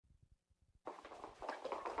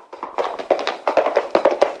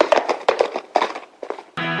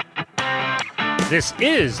This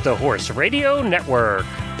is the Horse Radio Network.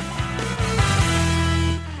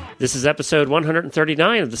 This is episode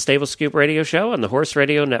 139 of the Stable Scoop Radio Show on the Horse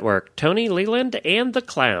Radio Network. Toni, Leland, and the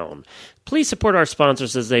Clown. Please support our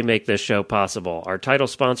sponsors as they make this show possible. Our title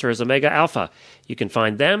sponsor is Omega Alpha. You can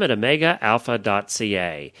find them at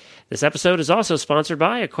omegaalpha.ca. This episode is also sponsored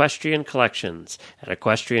by Equestrian Collections at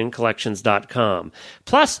equestriancollections.com.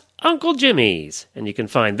 Plus, Uncle Jimmy's, and you can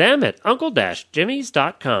find them at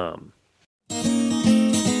uncle-jimmys.com.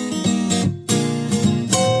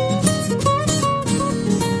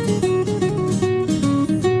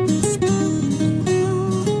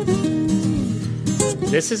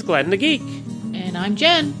 This is Glenn the Geek. And I'm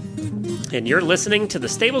Jen. And you're listening to the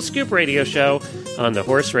Stable Scoop Radio Show on the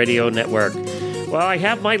Horse Radio Network. Well, I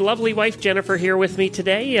have my lovely wife Jennifer here with me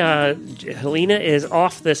today. Helena is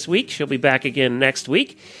off this week. She'll be back again next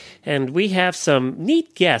week. And we have some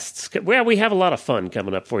neat guests. Well, we have a lot of fun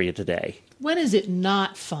coming up for you today. When is it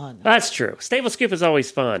not fun? That's true. Stable Scoop is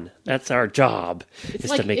always fun. That's our job,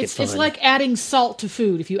 to make it fun. It's like adding salt to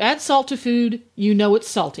food. If you add salt to food, you know it's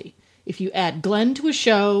salty. If you add Glenn to a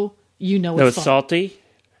show, you know it's fun. Salty?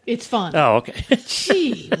 It's fun. Oh, okay.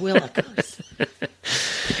 Gee, willikers.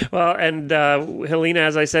 Well, and Helena,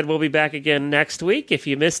 as I said, will be back again next week. If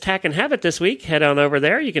you missed Tack and Habit this week, head on over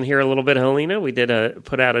there. You can hear a little bit of Helena. We did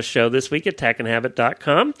put out a show this week at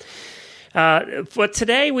tackandhabit.com. But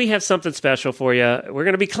today we have something special for you. We're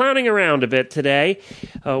going to be clowning around a bit today.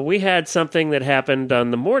 We had something that happened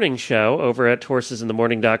on the morning show over at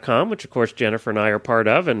horsesinthemorning.com, which, of course, Jennifer and I are part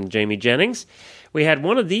of, and Jamie Jennings. We had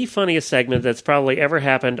one of the funniest segments that's probably ever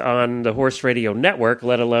happened on the Horse Radio Network,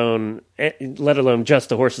 let alone just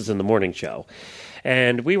the Horses in the Morning show.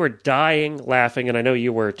 And we were dying laughing, and I know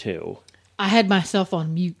you were too. I had myself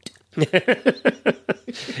on mute.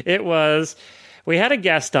 It was... We had a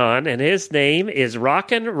guest on, and his name is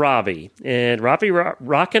Rockin' Robbie, and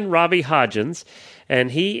Rockin' Robbie Hodgins, and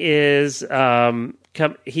he is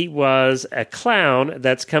he was a clown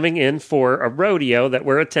that's coming in for a rodeo that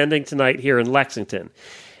we're attending tonight here in Lexington.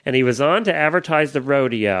 And he was on to advertise the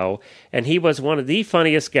rodeo, and he was one of the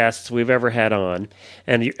funniest guests we've ever had on.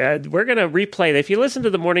 And we're going to replay. If you listen to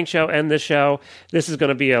the morning show and this show, this is going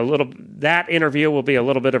to be that interview will be a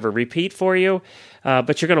little bit of a repeat for you,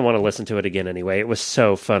 but you're going to want to listen to it again anyway. It was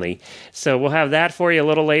so funny. So we'll have that for you a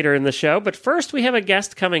little later in the show. But first, we have a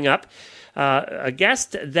guest coming up. A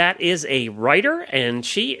guest that is a writer, and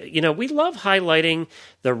we love highlighting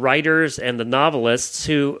the writers and the novelists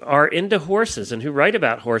who are into horses and who write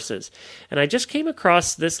about horses. And I just came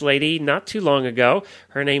across this lady not too long ago.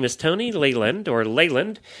 Her name is Toni Leland,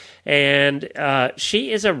 and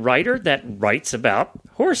she is a writer that writes about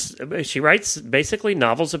horse. She writes basically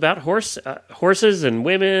novels about horses and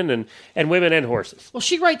women and women and horses. Well,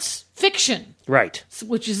 she writes fiction. Right.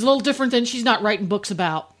 Which is a little different than she's not writing books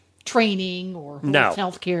about training or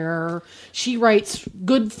health care. She writes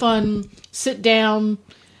good, fun, sit down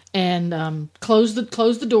and close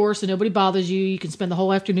the door so nobody bothers you. You can spend the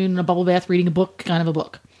whole afternoon in a bubble bath reading a book, kind of a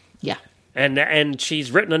book. Yeah. And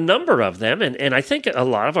she's written a number of them, and I think a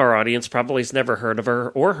lot of our audience probably has never heard of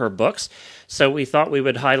her or her books, so we thought we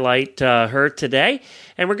would highlight her today,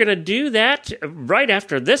 and we're going to do that right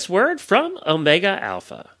after this word from Omega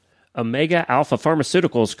Alpha. Omega Alpha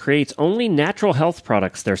Pharmaceuticals creates only natural health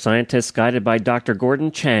products. Their scientists, guided by Dr.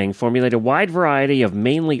 Gordon Chang, formulate a wide variety of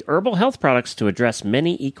mainly herbal health products to address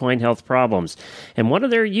many equine health problems. And one of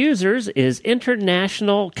their users is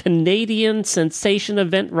international Canadian sensation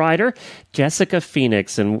event rider Jessica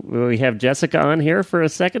Phoenix. And we have Jessica on here for a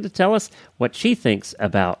second to tell us what she thinks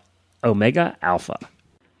about Omega Alpha.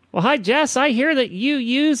 Well, hi, Jess. I hear that you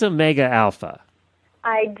use Omega Alpha.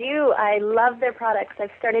 I do. I love their products. I've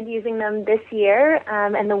started using them this year,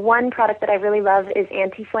 and the one product that I really love is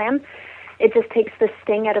Anti-Flam. It just takes the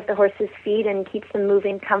sting out of the horse's feet and keeps them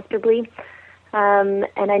moving comfortably. And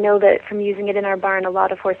I know that from using it in our barn, a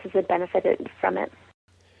lot of horses have benefited from it.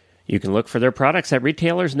 You can look for their products at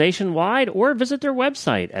retailers nationwide or visit their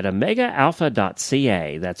website at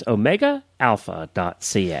omegaalpha.ca. That's omegaalpha.ca.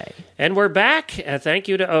 And we're back. Thank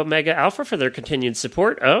you to Omega Alpha for their continued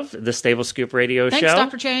support of the Stable Scoop Radio Show. Thanks,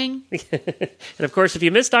 Dr. Chang. And of course, if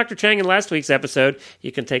you missed Dr. Chang in last week's episode,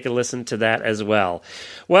 you can take a listen to that as well.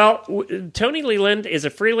 Well, Toni Leland is a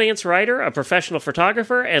freelance writer, a professional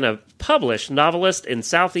photographer, and a published novelist in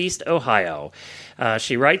Southeast Ohio.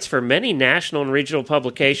 She writes for many national and regional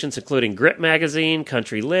publications, including Grip Magazine,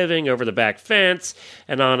 Country Living, Over the Back Fence,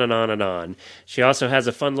 and on and on and on. She also has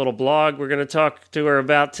a fun little blog we're going to talk to her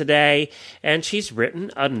about today. And she's written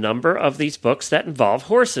a number of these books that involve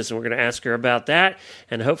horses, and we're going to ask her about that.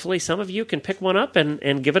 And hopefully some of you can pick one up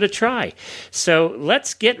and give it a try. So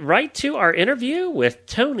let's get right to our interview with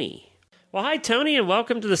Toni. Well, hi, Toni, and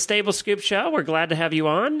welcome to the Stable Scoop Show. We're glad to have you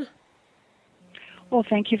on. Well,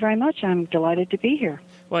 thank you very much. I'm delighted to be here.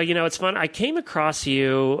 Well, it's fun. I came across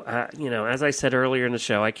you, as I said earlier in the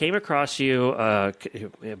show, I came across you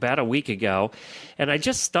about a week ago, and I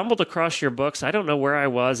just stumbled across your books. I don't know where I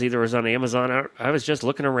was. Either it was on Amazon or I was just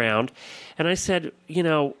looking around, and I said,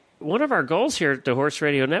 one of our goals here at the Horse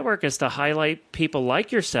Radio Network is to highlight people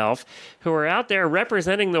like yourself who are out there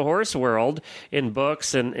representing the horse world in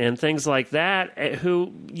books and things like that,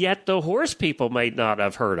 who yet the horse people might not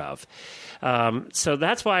have heard of. So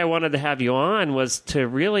that's why I wanted to have you on, was to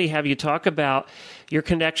really have you talk about your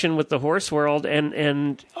connection with the horse world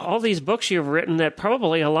and all these books you've written that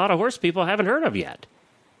probably a lot of horse people haven't heard of yet.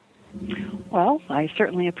 Well, I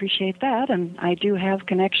certainly appreciate that, and I do have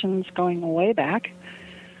connections going way back.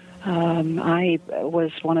 I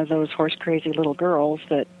was one of those horse-crazy little girls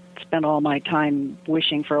that spent all my time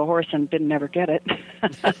wishing for a horse and didn't ever get it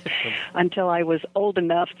until I was old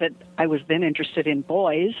enough that I was then interested in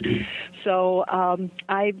boys. So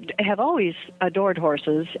I have always adored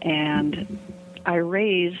horses, and I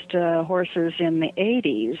raised horses in the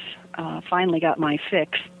 80s, finally got my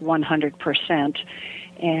fix 100%,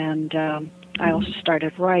 and I also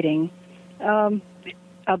started writing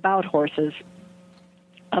about horses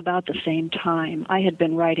about the same time. I had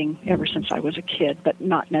been writing ever since I was a kid, but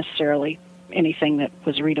not necessarily anything that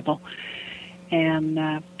was readable.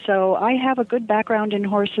 And so I have a good background in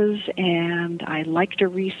horses, and I like to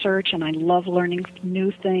research, and I love learning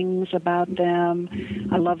new things about them.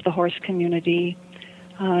 I love the horse community,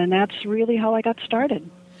 and that's really how I got started.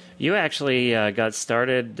 You actually got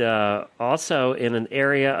started also in an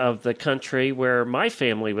area of the country where my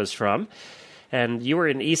family was from. And you were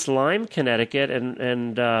in East Lyme, Connecticut,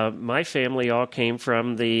 and my family all came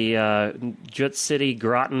from the Jute City,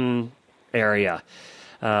 Groton area,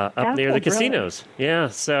 up near the casinos. Yeah,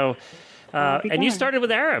 so, and you started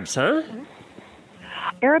with Arabs, huh?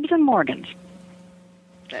 Arabs and Morgans.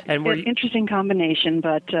 And were interesting combination,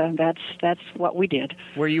 but that's what we did.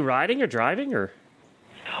 Were you riding or driving, or?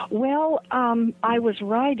 Well, I was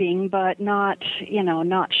riding, but not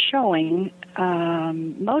showing.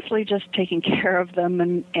 Mostly just taking care of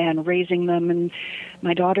them and raising them. And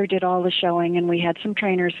my daughter did all the showing, and we had some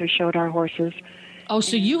trainers who showed our horses. Oh,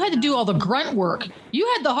 so you had to do all the grunt work. You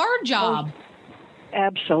had the hard job. Oh,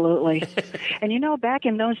 absolutely. And back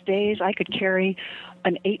in those days, I could carry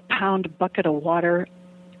an 8-pound bucket of water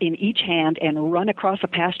in each hand and run across a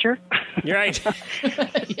pasture. You're right.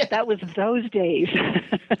 Yeah. That was those days.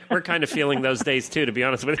 We're kind of feeling those days, too, to be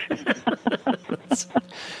honest with you.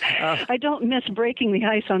 I don't miss breaking the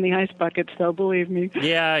ice on the ice buckets, though, believe me.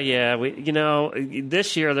 Yeah.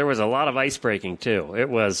 This year there was a lot of ice breaking, too. It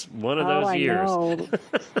was one of those years. Know.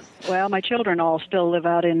 Well, my children all still live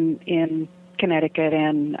out in Connecticut,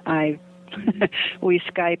 and we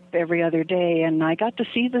Skype every other day, and I got to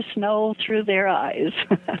see the snow through their eyes.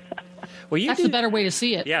 Well, that's the better way to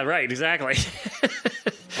see it. Yeah, right, exactly.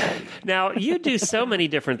 Now, you do so many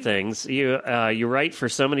different things. You write for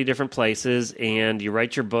so many different places, and you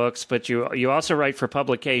write your books, but you also write for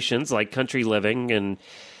publications like Country Living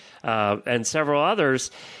and several others.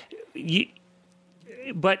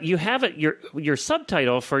 But you have it. Your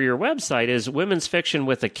subtitle for your website is "Women's Fiction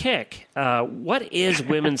with a Kick." What is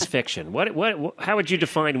women's fiction? How would you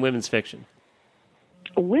define women's fiction?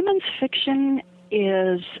 Women's fiction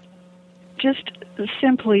is just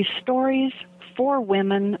simply stories for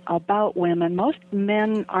women, about women. Most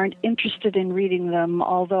men aren't interested in reading them,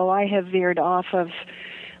 although I have veered off of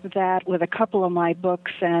that with a couple of my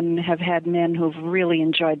books and have had men who've really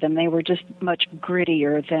enjoyed them. They were just much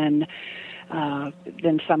grittier than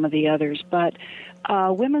some of the others. But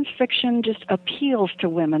women's fiction just appeals to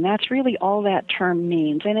women. That's really all that term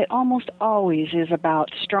means. And it almost always is about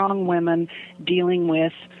strong women dealing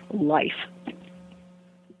with life.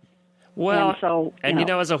 Well, and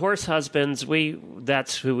as a horse husbands,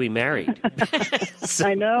 that's who we married. So.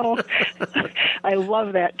 I know. I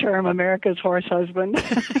love that term, America's horse husband.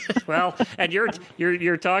 Well, and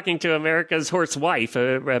you're talking to America's horse wife,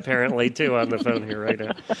 apparently, too, on the phone here right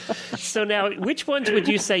now. So now, which ones would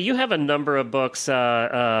you say? You have a number of books.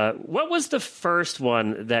 What was the first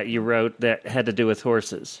one that you wrote that had to do with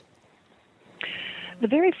horses? The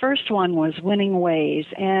very first one was Winning Ways,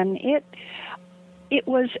 and it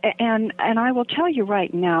was, and I will tell you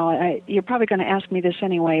right now, you're probably going to ask me this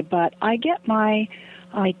anyway, but I get my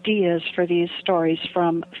ideas for these stories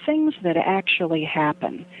from things that actually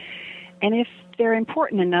happen. and if they're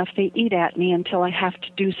important enough, they eat at me until I have to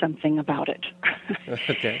do something about it.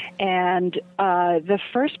 Okay. And the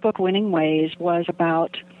first book, Winning Ways, was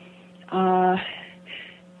about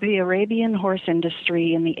the Arabian horse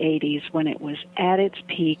industry in the 80s when it was at its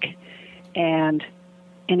peak and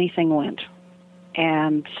anything went.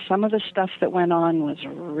 And some of the stuff that went on was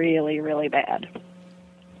really, really bad.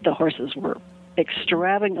 The horses were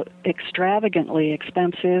extravagantly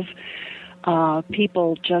expensive.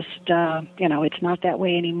 People just, it's not that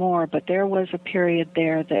way anymore, but there was a period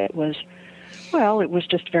there that was, well, it was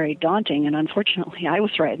just very daunting, and unfortunately I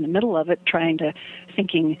was right in the middle of it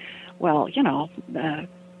thinking, well,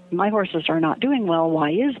 my horses are not doing well, why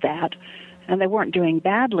is that? And they weren't doing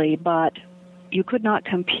badly, but you could not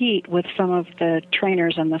compete with some of the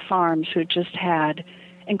trainers and the farms who just had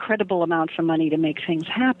incredible amounts of money to make things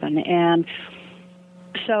happen. And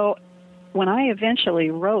so when I eventually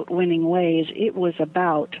wrote Winning Ways, it was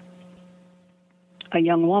about a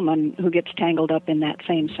young woman who gets tangled up in that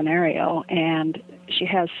same scenario, and she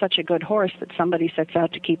has such a good horse that somebody sets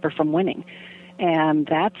out to keep her from winning. And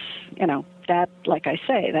that's, like I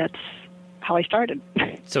say, that's how I started.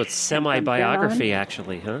 So it's semi-biography,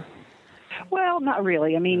 actually, huh? Well, not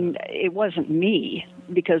really. I mean, it wasn't me,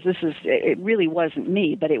 because it really wasn't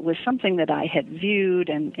me, but it was something that I had viewed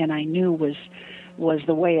and I knew was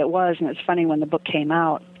the way it was. And it's funny, when the book came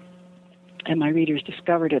out and my readers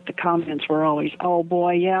discovered it, the comments were always, "Oh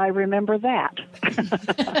boy, yeah, I remember that."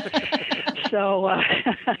 So,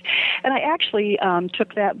 and I actually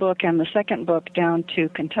took that book and the second book down to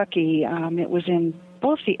Kentucky. It was in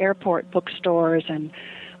both the airport bookstores, and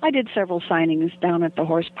I did several signings down at the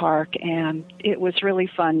horse park, and it was really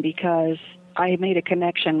fun because I made a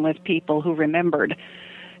connection with people who remembered,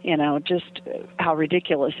 just how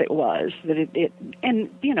ridiculous it was. That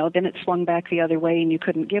then it swung back the other way, and you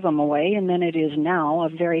couldn't give them away, and then it is now a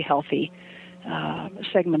very healthy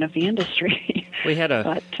segment of the industry. We had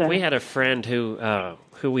a friend who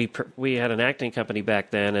we had an acting company back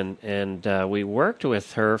then, and we worked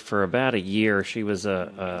with her for about a year. She was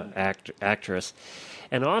a actress,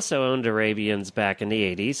 and also owned Arabians back in the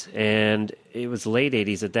 80s, and it was late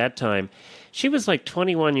 80s at that time. She was like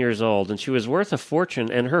 21 years old, and she was worth a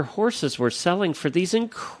fortune, and her horses were selling for these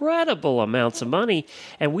incredible amounts of money,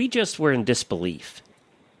 and we just were in disbelief.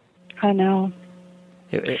 I know.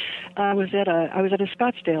 I was at a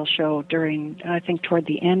Scottsdale show toward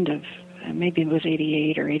the end of, maybe it was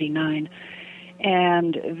 88 or 89,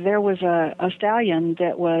 and there was a stallion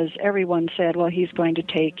that everyone said, well, he's going to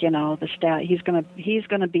take, the stallion, he's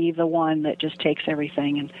going to be the one that just takes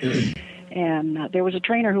everything. And there was a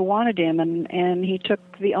trainer who wanted him, and he took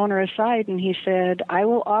the owner aside and he said, I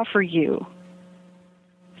will offer you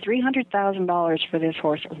 $300,000 for this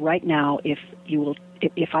horse right now if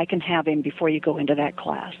I can have him before you go into that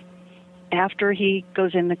class. After he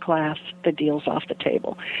goes in the class, the deal's off the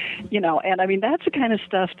table. And I mean, that's the kind of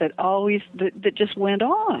stuff that that just went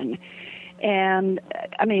on. And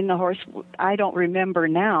I mean, the horse, I don't remember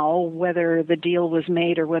now whether the deal was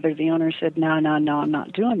made or whether the owner said, no, I'm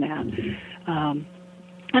not doing that.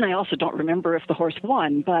 And I also don't remember if the horse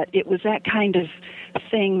won, but it was that kind of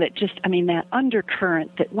thing that that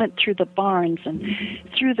undercurrent that went through the barns and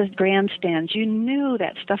through the grandstands. You knew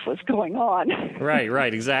that stuff was going on.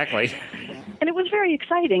 Right, exactly. And it was very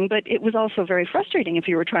exciting, but it was also very frustrating if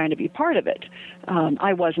you were trying to be part of it.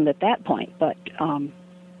 I wasn't at that point, but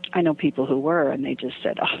I know people who were, and they just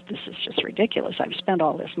said, oh, this is just ridiculous. I've spent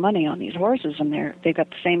all this money on these horses, and they've got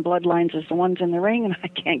the same bloodlines as the ones in the ring, and I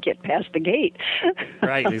can't get past the gate.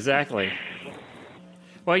 Right, exactly.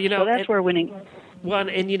 Well, so that's where winning. Well,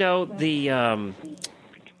 and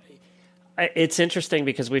it's interesting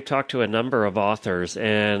because we've talked to a number of authors,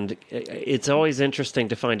 and it's always interesting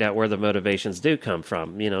to find out where the motivations do come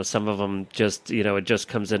from. Some of them just, it just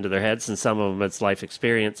comes into their heads, and some of them it's life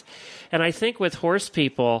experience. And I think with horse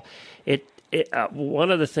people,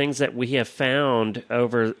 one of the things that we have found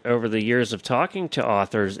over the years of talking to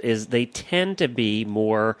authors is they tend to be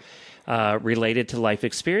more related to life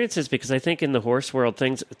experiences, because I think in the horse world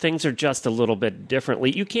things are just a little bit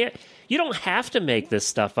differently. You don't have to make this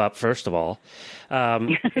stuff up. First of all,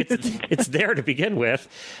 it's there to begin with,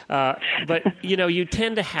 but you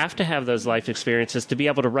tend to have those life experiences to be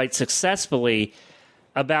able to write successfully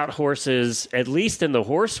about horses, at least in the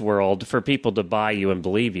horse world, for people to buy you and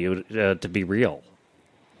believe you to be real.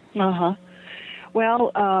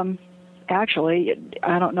 Well. Actually,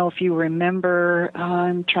 I don't know if you remember,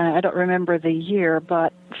 I don't remember the year,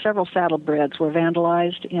 but several saddlebreds were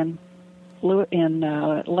vandalized in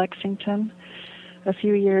Lexington a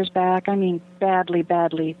few years back. I mean,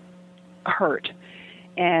 badly hurt.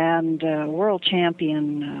 and world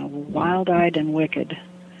champion Wild-Eyed and Wicked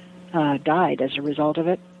died as a result of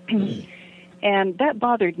it. And that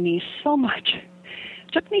bothered me so much.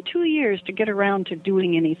 It took me 2 years to get around to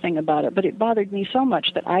doing anything about it, but it bothered me so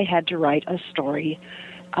much that I had to write a story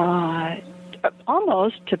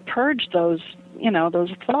almost to purge those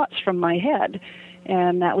thoughts from my head,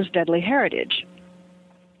 and that was Deadly Heritage.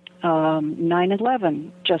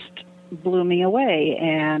 9/11 just blew me away,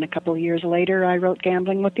 and a couple of years later I wrote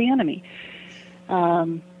Gambling with the Enemy.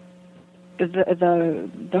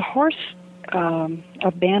 The horse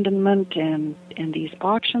abandonment and these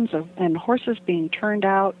auctions and horses being turned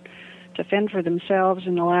out to fend for themselves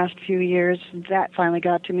in the last few years, that finally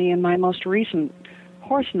got to me, and my most recent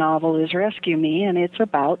horse novel is Rescue Me, and it's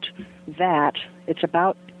about that. It's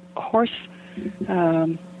about horse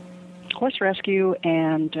rescue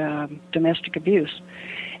and domestic abuse.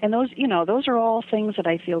 And those are all things that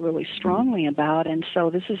I feel really strongly about, and so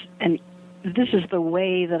this is the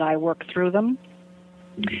way that I work through them.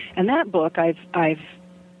 And that book, I've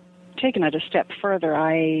taken it a step further.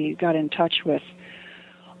 I got in touch with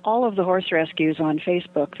all of the horse rescues on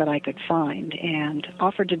Facebook that I could find and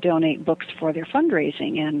offered to donate books for their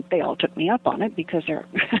fundraising, and they all took me up on it because they're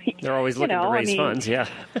always looking to raise funds. Yeah,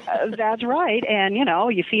 that's right. And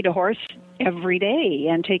you feed a horse every day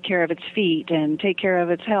and take care of its feet and take care of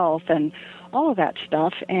its health and all of that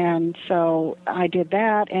stuff. And so I did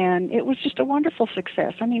that, and it was just a wonderful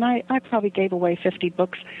success. I mean, I probably gave away 50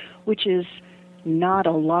 books, which is not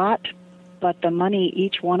a lot, but the money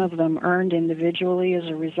each one of them earned individually as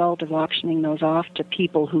a result of auctioning those off to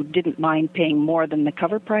people who didn't mind paying more than the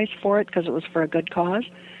cover price for it because it was for a good cause,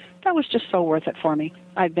 that was just so worth it for me.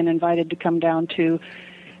 I've been invited to come down to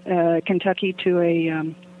Kentucky to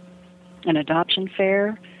an adoption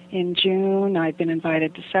fair in June. I've been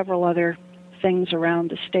invited to several other things around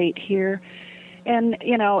the state here. And,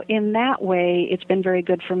 in that way, it's been very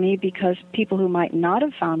good for me because people who might not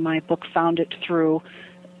have found my book found it through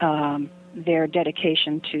their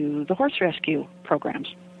dedication to the horse rescue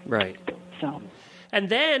programs. Right. So, and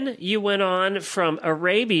then you went on from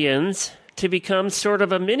Arabians to become sort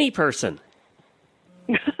of a mini person.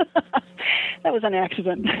 That was an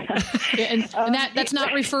accident. and that's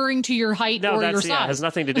not referring to your height or your size. Yeah, it has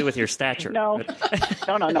nothing to do with your stature. No.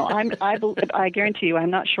 I guarantee you, I'm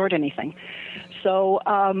not short anything. So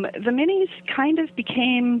the minis kind of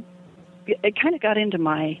got into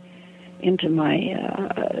my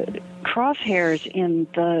crosshairs in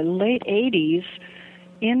the late 80s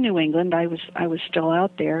in New England. I was still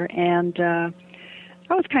out there, and I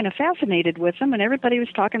was kind of fascinated with them, and everybody was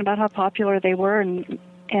talking about how popular they were, and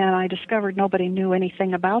I discovered nobody knew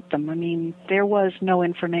anything about them. I mean, there was no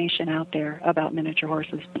information out there about miniature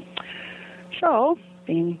horses. So,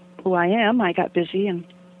 being who I am, I got busy and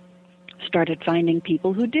started finding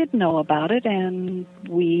people who did know about it, and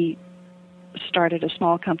we started a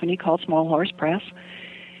small company called Small Horse Press,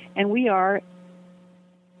 and we are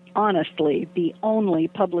honestly the only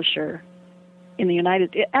publisher in the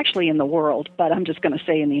in the world, but I'm just going to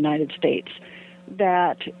say in the United States,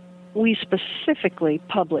 that we specifically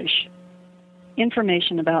publish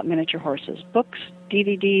information about miniature horses, books,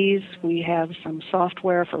 DVDs. We have some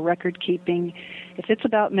software for record keeping. If it's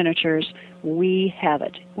about miniatures, we have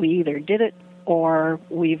it. We either did it or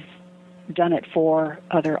we've done it for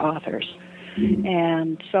other authors.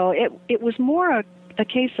 And so it was more a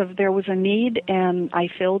case of there was a need, and I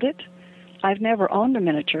filled it. I've never owned a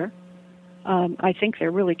miniature. I think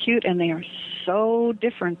they're really cute, and they are so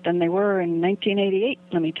different than they were in 1988,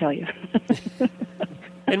 let me tell you.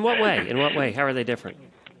 In what way? How are they different?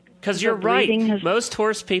 Because you're right. Most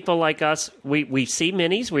horse people like us, we see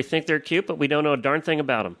minis, we think they're cute, but we don't know a darn thing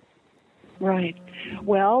about them. Right.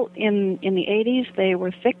 Well, in the 80s, they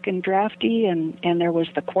were thick and drafty, and there was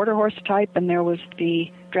the quarter horse type, and there was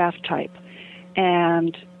the draft type.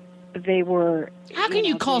 And they were... How can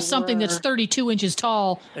you call something that's 32 inches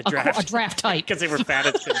tall a draft type? Because they were fat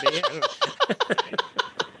as could be.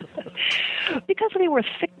 Because they were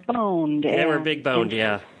thick-boned. They were big-boned,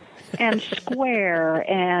 yeah. And square.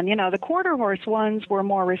 And, the quarter horse ones were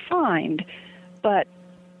more refined, but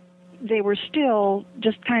they were still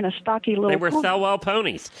just kind of stocky little... They were Thelwell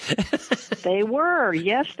ponies. They were.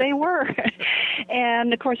 Yes, they were.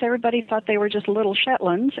 And, of course, everybody thought they were just little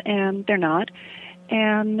Shetlands, and they're not.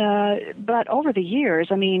 And but over the years,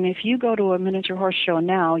 I mean, if you go to a miniature horse show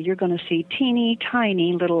now, you're going to see teeny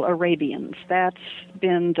tiny little Arabians. That's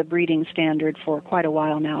been the breeding standard for quite a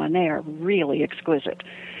while now, and they are really exquisite.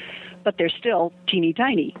 But they're still teeny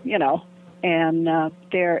tiny, and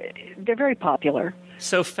they're very popular.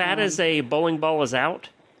 So fat as a bowling ball is out?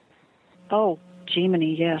 Oh,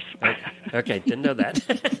 Jiminy, yes. Okay, didn't know that.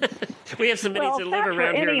 We have some minis that live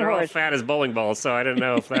around here and they're all fat as bowling balls, so I didn't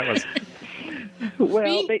know if that was...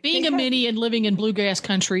 Well, being a mini and living in bluegrass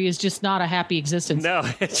country is just not a happy existence. No,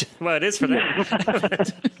 well, it is for them.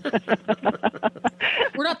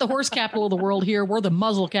 We're not the horse capital of the world here. We're the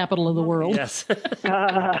muzzle capital of the world. Yes.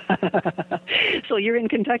 So you're in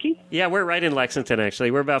Kentucky? Yeah, we're right in Lexington, actually.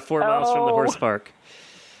 We're about 4 miles from the horse park.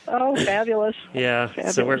 Oh, fabulous! Yeah,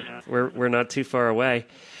 fabulous. So we're not too far away.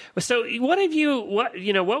 So, what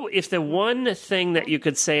if the one thing that you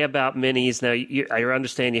could say about minis? Now, I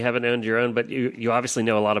understand you haven't owned your own, but you obviously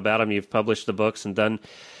know a lot about them. You've published the books and done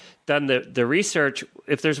the research.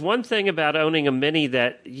 If there's one thing about owning a mini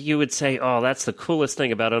that you would say, oh, that's the coolest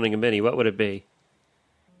thing about owning a mini, what would it be?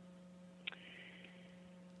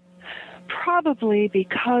 Probably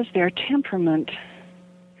because their temperament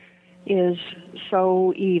is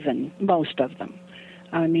so even, most of them.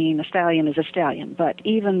 I mean, a stallion is a stallion, but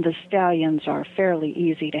even the stallions are fairly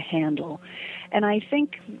easy to handle. And I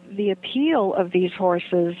think the appeal of these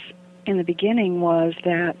horses in the beginning was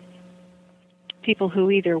that people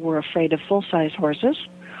who either were afraid of full-size horses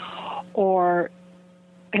or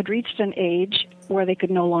had reached an age where they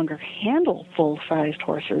could no longer handle full-sized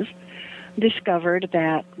horses discovered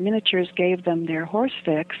that miniatures gave them their horse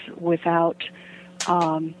fix without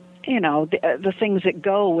the things that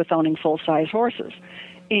go with owning full-size horses,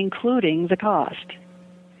 including the cost.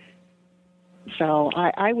 So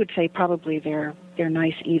I would say probably their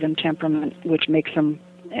nice, even temperament, which makes them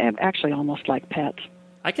actually almost like pets.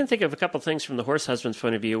 I can think of a couple things from the horse husband's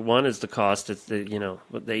point of view. One is the cost. It's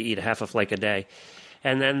they eat half a flake a day.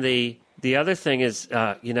 And then the other thing is,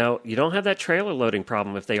 you don't have that trailer loading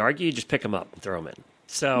problem. If they argue, you just pick them up and throw them in.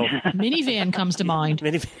 So minivan comes to mind.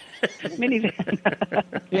 Minivan.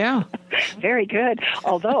 Yeah. Very good.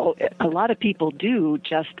 Although a lot of people do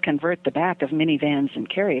just convert the back of minivans and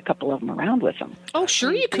carry a couple of them around with them. Oh,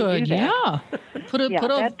 sure you could. Yeah.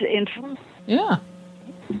 Yeah.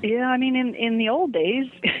 Yeah, I mean, in the old days,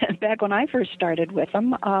 back when I first started with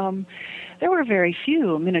them, there were very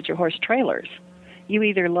few miniature horse trailers. You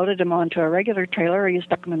either loaded them onto a regular trailer or you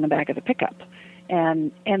stuck them in the back of the pickup.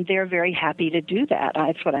 And they're very happy to do that.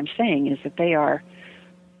 That's what I'm saying, is that they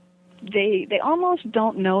almost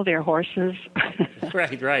don't know their horses.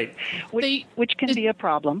 Right. Which can be a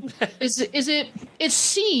problem. It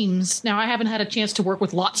seems, now I haven't had a chance to work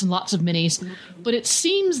with lots and lots of minis, but it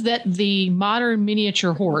seems that the modern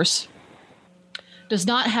miniature horse does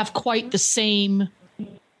not have quite the same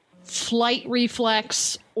flight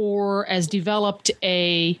reflex or as developed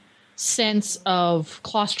a sense of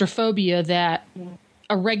claustrophobia that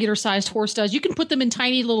a regular sized horse does. You can put them in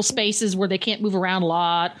tiny little spaces where they can't move around a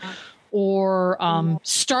lot or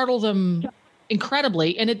startle them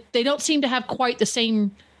incredibly, and they don't seem to have quite the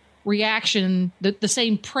same reaction, the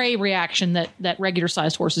same prey reaction that regular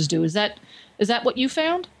sized horses do. Is that what you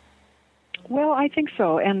found? Well, I think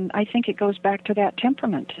so, and I think it goes back to that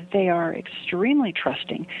temperament. They are extremely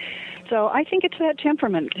trusting. So I think it's that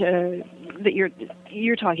temperament that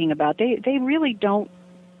you're talking about. They really don't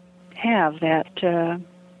have that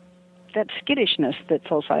skittishness that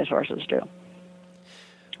full-size horses do.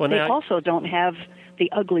 Well, they also don't have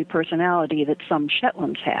the ugly personality that some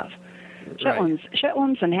Shetlands have.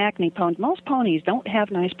 Shetlands and Hackney ponies, most ponies don't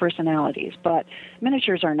have nice personalities, but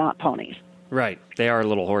miniatures are not ponies. Right. They are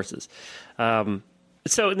little horses.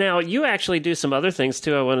 So now you actually do some other things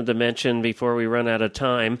too I wanted to mention before we run out of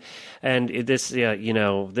time. And this,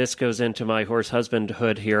 this goes into my horse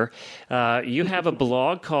husbandhood here. You have a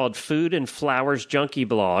blog called Food and Flowers Junkie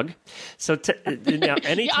Blog. So now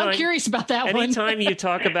anytime, I'm curious about that one. Anytime you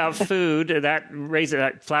talk about food,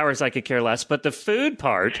 that flowers I could care less. But the food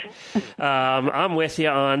part, I'm with you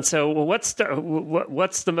on. So what's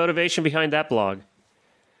the motivation behind that blog?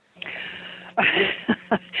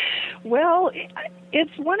 Well,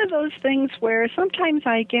 it's one of those things where sometimes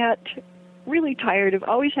I get really tired of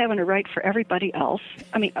always having to write for everybody else.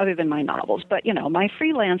 I mean, other than my novels, but, my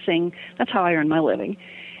freelancing, that's how I earn my living.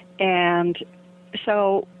 And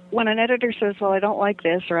so when an editor says, well, I don't like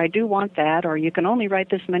this, or I do want that, or you can only write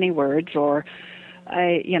this many words, or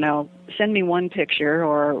send me one picture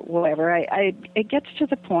or whatever, it gets to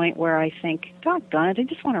the point where I think, doggone it, I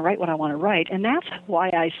just want to write what I want to write. And that's why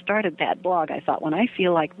I started that blog. I thought, when I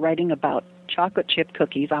feel like writing about chocolate chip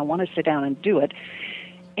cookies, I want to sit down and do it.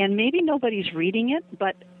 And maybe nobody's reading it,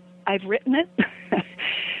 but I've written it.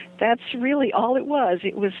 That's really all it was.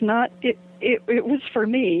 It was not, it was for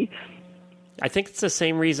me. I think it's the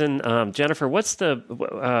same reason, Jennifer. What's the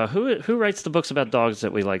who writes the books about dogs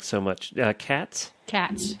that we like so much? Cats.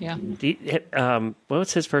 Cats, yeah.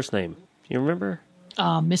 What's his first name? Do you remember?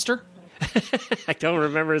 Mister. I don't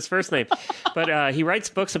remember his first name, but he writes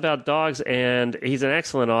books about dogs, and he's an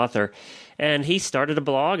excellent author. And he started a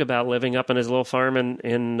blog about living up on his little farm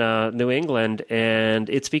in New England, and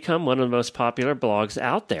it's become one of the most popular blogs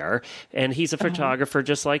out there. And he's a photographer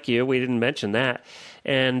just like you. We didn't mention that.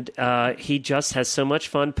 And he just has so much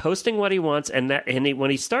fun posting what he wants. And when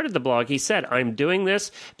he started the blog, he said, "I'm doing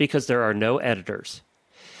this because there are no editors,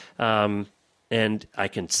 and I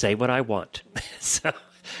can say what I want."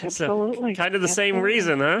 Absolutely. So kind of the same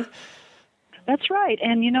reason, huh? That's right.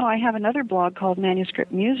 And, I have another blog called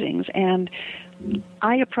Manuscript Musings, and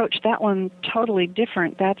I approach that one totally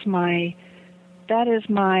different. That is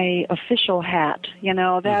my official hat.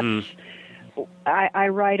 That's I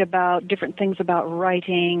write about different things about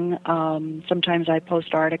writing. Sometimes I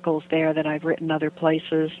post articles there that I've written other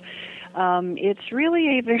places. It's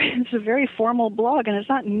really it's a very formal blog, and it's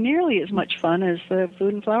not nearly as much fun as the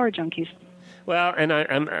Food and Flower Junkies. Well, and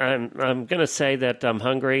I'm going to say that I'm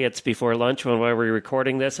hungry. It's before lunch when we're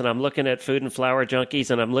recording this, and I'm looking at Food and Flower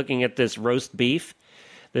Junkies, and I'm looking at this roast beef,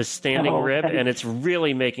 this standing rib, and it's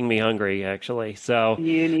really making me hungry, actually. So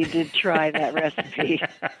you need to try that recipe.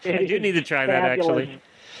 I do need to try that, actually.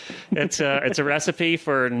 It's a recipe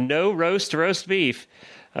for no roast beef.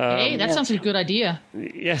 Hey, that sounds like a good idea.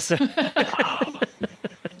 Yes.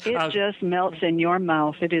 It just melts in your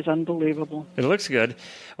mouth. It is unbelievable. It looks good.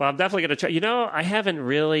 Well, I'm definitely going to try. I haven't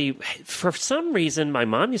really, for some reason, my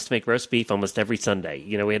mom used to make roast beef almost every Sunday.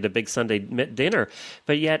 We had a big Sunday dinner,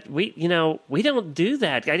 but yet we don't do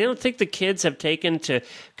that. I don't think the kids have taken to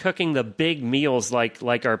cooking the big meals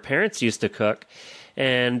like our parents used to cook.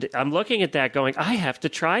 And I'm looking at that going, I have to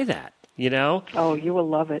try that, Oh, you will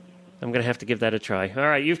love it. I'm going to have to give that a try. All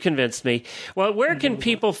right, you've convinced me. Well, where can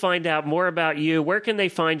people find out more about you? Where can they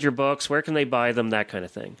find your books? Where can they buy them? That kind of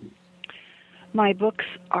thing. My books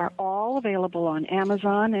are all available on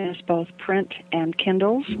Amazon as both print and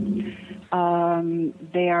Kindles. They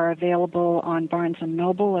are available on Barnes &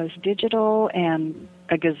 Noble as digital and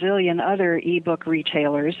a gazillion other ebook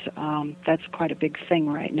retailers. That's quite a big thing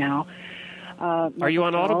right now. Are you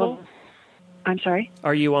on Audible? I'm sorry?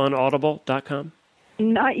 Are you on audible.com?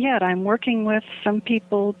 Not yet. I'm working with some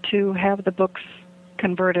people to have the books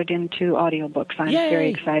converted into audiobooks. I'm very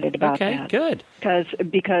excited about that. Okay, good.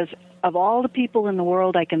 Because of all the people in the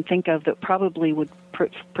world I can think of that probably would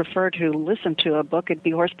prefer to listen to a book, it'd be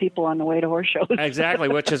horse people on the way to horse shows. Exactly,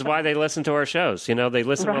 which is why they listen to our shows. They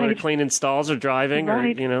listen when they're cleaning stalls or driving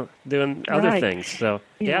or, doing other things. So,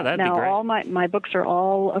 that'd be great. All my books are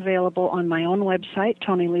all available on my own website,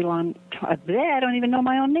 Toni Leland. I don't even know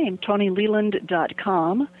my own name,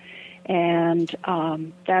 ToniLeland.com. And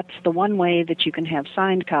that's the one way that you can have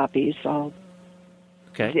signed copies.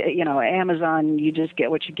 Okay. Amazon, you just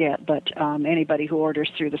get what you get, but anybody who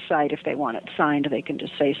orders through the site, if they want it signed, they can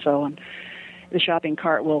just say so, and the shopping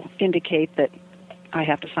cart will indicate that I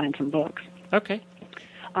have to sign some books. Okay.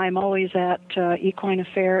 I'm always at Equine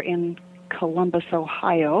Affair in Columbus,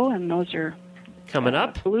 Ohio, and those are coming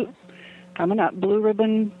up. Blue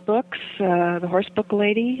Ribbon Books. The Horse Book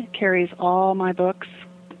Lady carries all my books.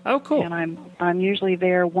 Oh, cool. And I'm usually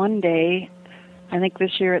there one day. I think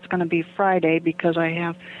this year it's going to be Friday because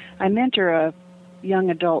I mentor a young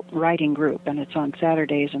adult writing group, and it's on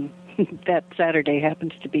Saturdays, and that Saturday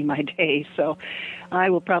happens to be my day. So I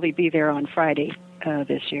will probably be there on Friday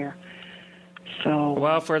this year. So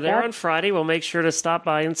well, if we're there on Friday, we'll make sure to stop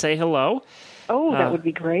by and say hello. Oh, that would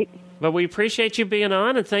be great. But we appreciate you being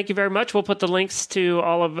on, and thank you very much. We'll put the links to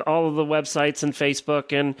all of the websites and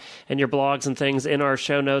Facebook and your blogs and things in our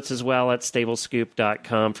show notes as well at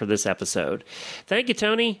stablescoop.com for this episode. Thank you,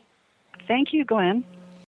 Toni. Thank you, Glenn.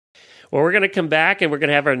 Well, we're going to come back, and we're going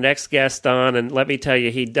to have our next guest on, and let me tell you,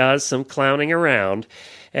 he does some clowning around,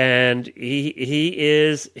 and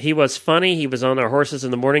he was funny. He was on our Horses in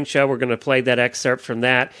the Morning show. We're going to play that excerpt from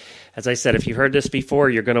that. As I said, if you heard this before,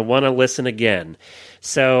 you're going to want to listen again.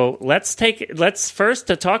 So let's first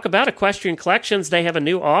to talk about Equestrian Collections. They have a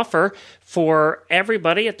new offer for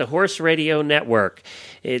everybody at the Horse Radio Network.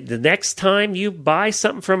 The next time you buy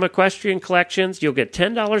something from Equestrian Collections, you'll get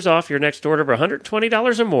 $10 off your next order of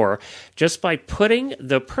 $120 or more just by putting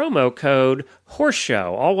the promo code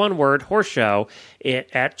HORSESHOW, all one word, HORSESHOW,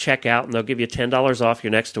 at checkout, and they'll give you $10 off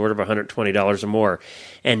your next order of $120 or more.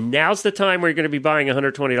 And now's the time where you're going to be buying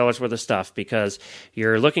 $120 worth of stuff because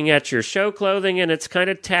you're looking at your show clothing and it's kind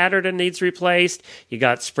of tattered and needs replaced. You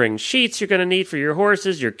got spring sheets you're going to need for your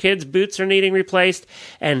horses. Your kids' boots are needing replaced.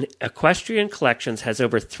 And Equestrian Collections has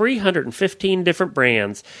over 315 different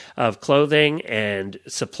brands of clothing and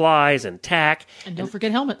supplies and tack. And don't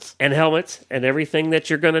forget helmets. And helmets and everything that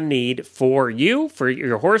you're going to need for you, for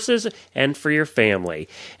your horses, and for your family.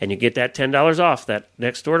 And you get that $10 off that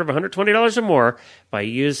next order of $120 or more by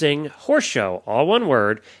using Horse Show, all one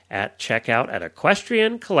word, at checkout at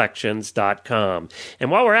equestriancollections.com.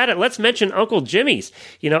 And while we're at it, let's mention Uncle Jimmy's.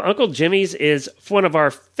 You know, Uncle Jimmy's is one of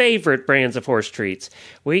our favorite brands of horse treats.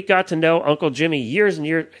 We got to know Uncle Jimmy years and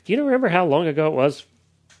years. Do you remember how long ago it was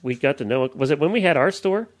we got to know? Was it when we had our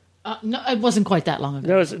store? No, it wasn't quite that long ago.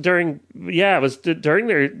 No, it was during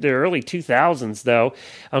the early 2000s, though.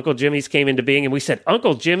 Uncle Jimmy's came into being, and we said,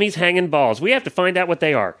 Uncle Jimmy's hanging balls. We have to find out what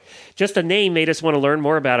they are. Just the name made us want to learn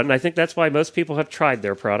more about it, and I think that's why most people have tried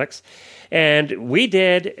their products. And we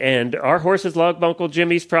did, and our horses love Uncle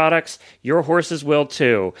Jimmy's products. Your horses will,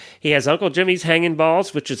 too. He has Uncle Jimmy's hanging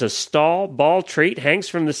balls, which is a stall ball treat, hangs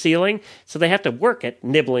from the ceiling, so they have to work it,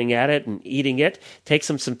 nibbling at it and eating it. Takes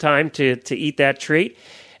them some time to eat that treat.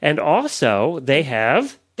 And also, they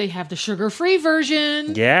have the sugar-free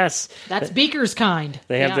version. Yes. That's Beaker's kind.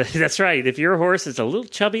 That's right. If your horse is a little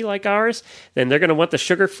chubby like ours, then they're going to want the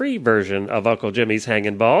sugar-free version of Uncle Jimmy's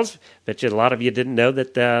Hanging Balls. Bet you a lot of you didn't know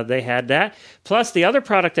that they had that. Plus, the other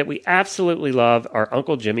product that we absolutely love are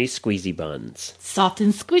Uncle Jimmy's Squeezy Buns. Soft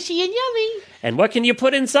and squishy and yummy. And what can you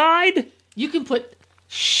put inside? You can put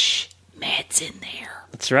meds in there.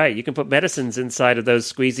 That's right. You can put medicines inside of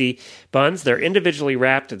those squeezy buns. They're individually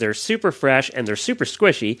wrapped. They're super fresh, and they're super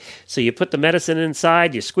squishy. So you put the medicine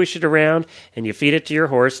inside, you squish it around, and you feed it to your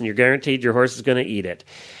horse, and you're guaranteed your horse is going to eat it.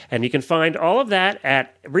 And you can find all of that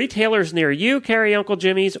at retailers near you, carry Uncle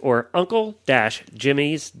Jimmy's, or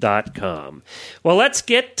uncle-jimmy's.com. Well, let's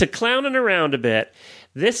get to clowning around a bit.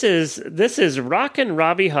 This is Rockin'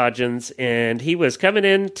 Robbie Hodgins, and he was coming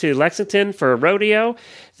into Lexington for a rodeo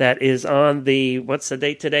that is on what's the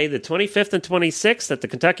date today? The 25th and 26th at the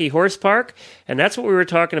Kentucky Horse Park, and that's what we were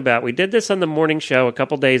talking about. We did this on the morning show a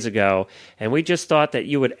couple days ago, and we just thought that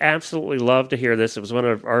you would absolutely love to hear this. It was one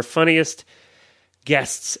of our funniest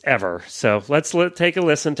guests ever. So let's take a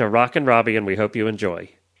listen to Rockin' Robbie, and we hope you enjoy.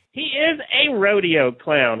 He is a rodeo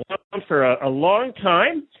clown for a long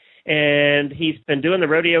time. And he's been doing the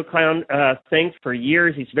rodeo clown thing for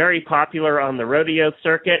years. He's very popular on the rodeo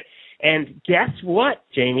circuit. And guess what,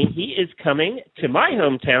 Jamie? He is coming to my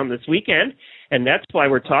hometown this weekend, and that's why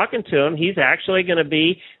we're talking to him. He's actually going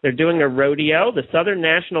to they're doing a rodeo. The Southern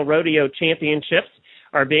National Rodeo Championships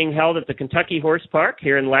are being held at the Kentucky Horse Park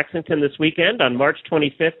here in Lexington this weekend on March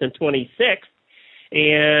 25th and 26th.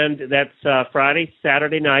 And that's Friday,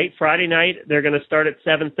 Saturday night. Friday night, they're going to start at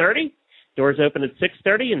 7:30. Doors open at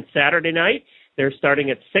 6:30, and Saturday night, they're starting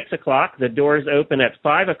at 6 o'clock. The doors open at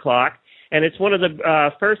 5 o'clock, and it's one of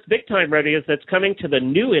the first big-time rodeos that's coming to the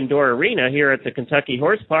new indoor arena here at the Kentucky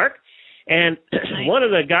Horse Park. And one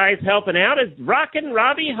of the guys helping out is Rockin'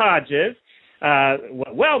 Robbie Hodges,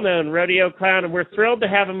 well-known rodeo clown, and we're thrilled to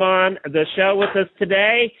have him on the show with us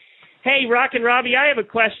today. Hey, Rockin' Robbie, I have a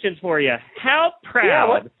question for you. How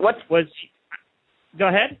proud was... Go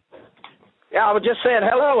ahead. Yeah, I was just saying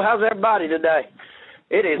hello. How's everybody today?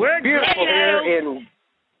 It is beautiful here in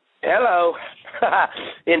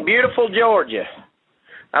in beautiful Georgia.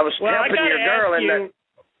 I was helping your girl in the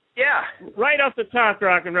right off the top,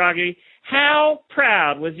 Rockin' Robbie. How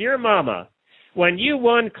proud was your mama when you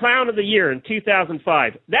won Clown of the Year in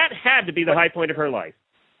 2005? That had to be the high point of her life.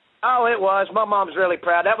 Oh, it was. My mom's really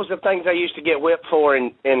proud. That was the things I used to get whipped for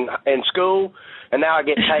in school. And now I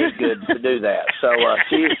get paid good to do that. So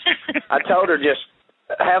I told her, just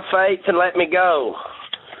have faith and let me go.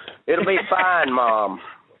 It'll be fine, Mom.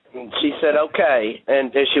 And she said, okay.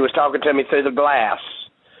 And she was talking to me through the glass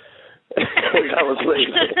as I was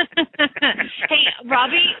leaving. Hey,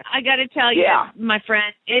 Robbie, I got to tell you, my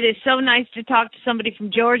friend, it is so nice to talk to somebody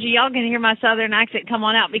from Georgia. Y'all can hear my southern accent come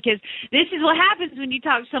on out, because this is what happens when you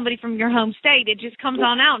talk to somebody from your home state. It just comes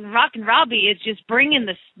on out, and Rockin' Robbie is just bringing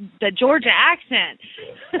the Georgia accent.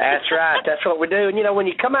 That's right. That's what we do. And, when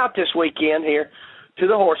you come out this weekend here to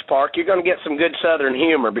the horse park, you're going to get some good southern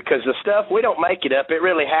humor, because the stuff, we don't make it up. It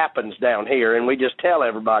really happens down here, and we just tell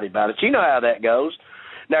everybody about it. You know how that goes.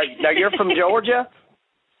 Now you're from Georgia?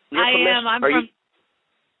 I'm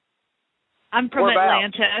from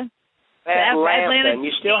Atlanta. Atlanta. And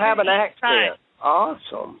you still have an accent. Right.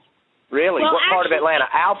 Awesome. Really? Well, what part of Atlanta?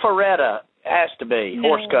 Alpharetta has to be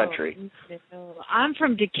horse country. No. I'm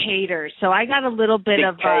from Decatur, so I got a little bit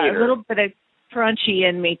of crunchy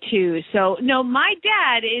in me too. So no, my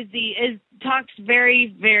dad talks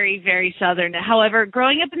very, very, very Southern. However,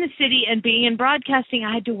 growing up in the city and being in broadcasting,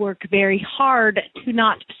 I had to work very hard to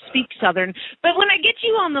not speak Southern. But when I get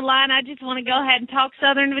you on the line, I just want to go ahead and talk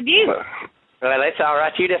Southern with you. Well, that's all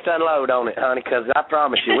right. You just unload on it, honey, because I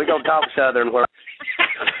promise you, we're going to talk Southern. But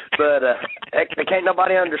can't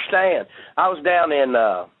nobody understand. I was down in,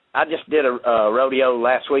 I just did a rodeo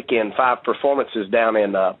last weekend, 5 performances down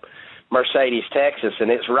in Mercedes, Texas, and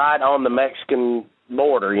it's right on the Mexican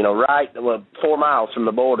border, right 4 miles from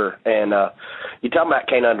the border. And you're talking about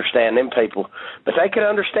can't understand them people. But they can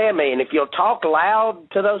understand me, and if you'll talk loud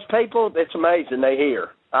to those people, it's amazing they hear.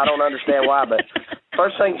 I don't understand why, but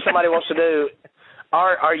first thing somebody wants to do,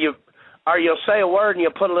 you'll say a word and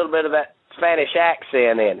you'll put a little bit of that Spanish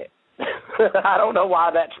accent in it. I don't know why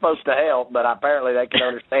that's supposed to help, but apparently they can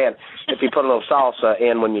understand if you put a little salsa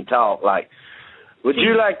in when you talk. Like, would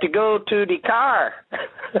you like to go to the car?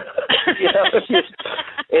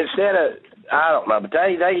 Instead of, I don't know, but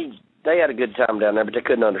they had a good time down there, but they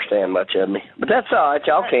couldn't understand much of me. But that's all right,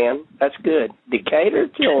 y'all can. That's good. Decatur,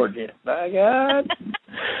 Georgia. My God.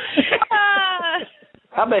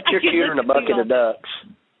 I bet you're cuter than a bucket of ducks.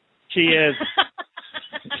 She is.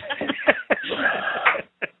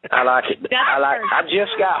 I like it. I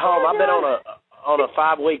just got home. I've been on a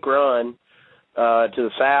 5-week run to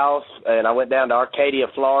the south, and I went down to Arcadia,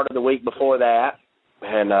 Florida the week before that.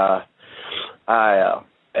 And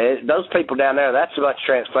those people down there, that's a bunch of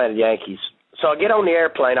transplanted Yankees. So I get on the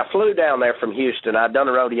airplane. I flew down there from Houston. I'd done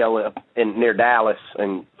a rodeo near Dallas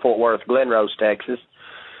and Fort Worth, Glen Rose, Texas.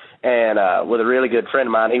 And with a really good friend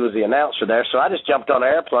of mine, he was the announcer there. So I just jumped on the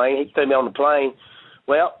airplane. He threw me on the plane.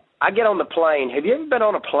 Well, I get on the plane. Have you ever been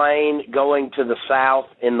on a plane going to the south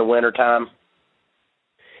in the wintertime?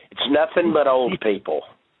 It's nothing but old people.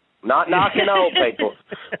 Not knocking old people.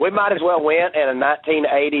 We might as well went in a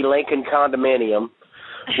 1980 Lincoln condominium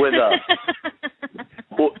with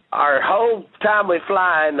our whole time we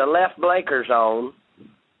flying, the left blinkers on,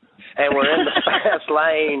 and we're in the fast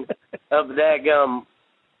lane of the daggum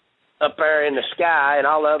up there in the sky, and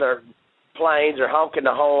all the other planes are honking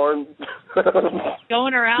the horn.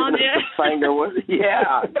 Going around it?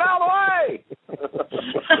 Yeah, get out of the way!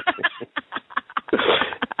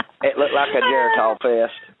 It looked like a Geritol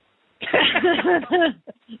fest.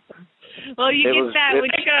 Well, you get that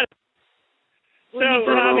when you got. So,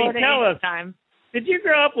 Robbie, tell us, did you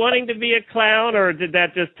grow up wanting to be a clown, or did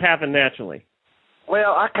that just happen naturally?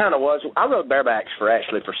 Well, I kind of was. I rode barebacks for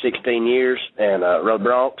 16 years and rode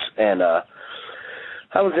broncs, and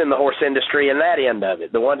I was in the horse industry and that end of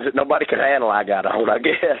it, the ones that nobody could handle. I got on, I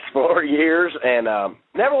guess, 4 years, and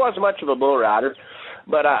never was much of a bull rider,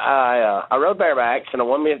 but I rode barebacks, and I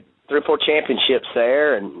won me 3 or 4 championships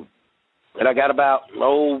there, and I got about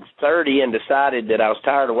 30 and decided that I was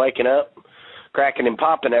tired of waking up, cracking and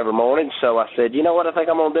popping every morning. So I said, you know what I think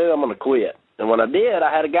I'm going to do? I'm going to quit. And when I did,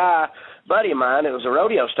 I had a buddy of mine, it was a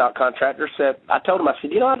rodeo stock contractor, I told him, I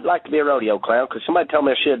said, I'd like to be a rodeo clown because somebody told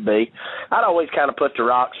me I should be. I'd always kind of put the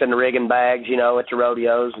rocks in the rigging bags, at the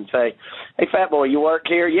rodeos and say, hey, fat boy, you work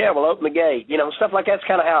here? Yeah, well, open the gate. Stuff like that's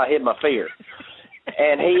kind of how I hid my fear.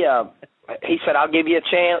 And he said, I'll give you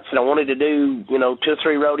a chance. And I wanted to do, 2 or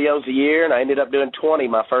 3 rodeos a year, and I ended up doing 20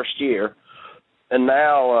 my first year. And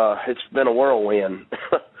now it's been a whirlwind.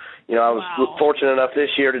 I was fortunate enough this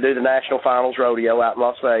year to do the National Finals Rodeo out in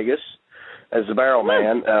Las Vegas as the barrel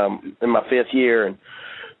man in my 5th year. And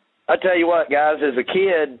I tell you what, guys, as a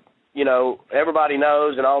kid, everybody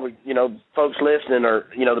knows, and all the, folks listening are,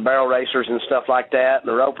 the barrel racers and stuff like that, and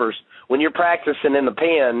the ropers. When you're practicing in the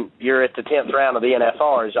pen, you're at the 10th round of the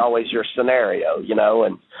NFR is always your scenario,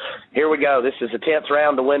 and here we go. This is the 10th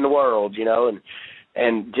round to win the world,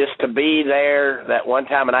 and just to be there that one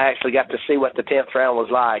time, and I actually got to see what the 10th round was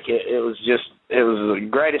like. It was the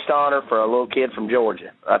greatest honor for a little kid from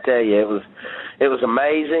Georgia. I tell you, it was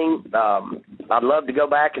amazing. I'd love to go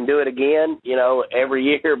back and do it again, every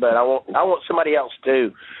year, but I want somebody else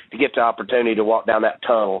too to get the opportunity to walk down that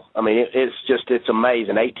tunnel. I mean, it's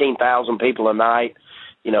amazing. 18,000 people a night,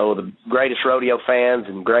 the greatest rodeo fans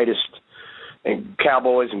and greatest and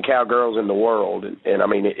cowboys and cowgirls in the world. And I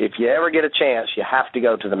mean, if you ever get a chance, you have to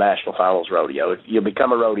go to the National Finals Rodeo. You'll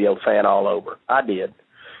become a rodeo fan all over. I did.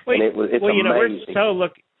 And it's amazing.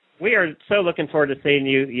 We are so looking forward to seeing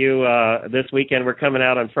you this weekend. We're coming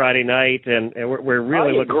out on Friday night, and we're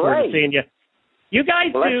really looking forward to seeing you. You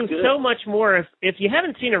guys do so much more. If you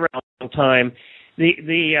haven't seen around a long time,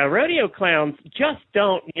 The rodeo clowns just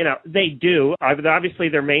don't, they do. Obviously,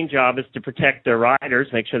 their main job is to protect their riders,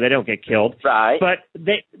 make sure they don't get killed. Right. But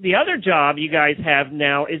the other job you guys have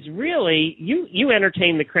now is really, you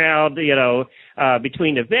entertain the crowd,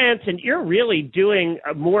 between events, and you're really doing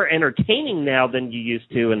more entertaining now than you used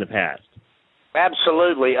to in the past.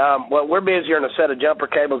 Absolutely. Well, we're busier in a set of jumper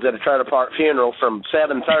cables at a trailer park funeral from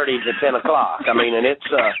 7:30 to 10 o'clock. I mean, and it's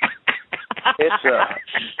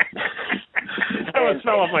I almost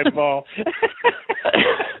fell off my ball.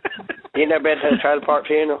 You never been to a trailer park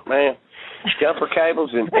funeral, man? Jumper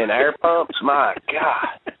cables and air pumps. My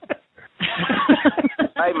God.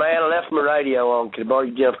 Hey, man, I left my radio on. Can I borrow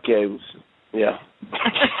your jumper cables? Yeah.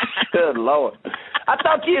 Good Lord. I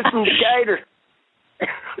thought you was from Decatur.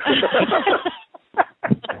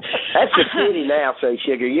 That's the city now, say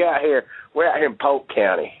Sugar. You're out here. We're out here in Polk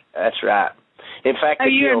County. That's right. In fact, are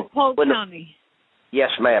you in Polk County? Yes,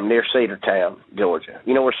 ma'am, near Cedartown, Georgia.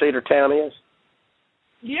 You know where Cedartown is?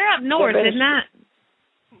 You're up north, isn't that?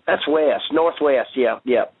 That's west, northwest. Yep.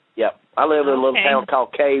 I live in a little town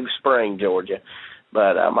called Cave Spring, Georgia,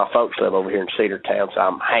 but my folks live over here in Cedartown, so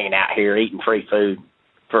I'm hanging out here eating free food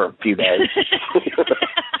for a few days.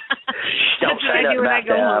 Don't say nothing about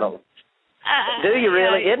that. I don't. Do you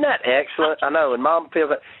really? Isn't that excellent? I know. And Mom feels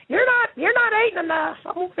like you're not eating enough.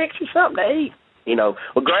 I'm gonna fix you something to eat.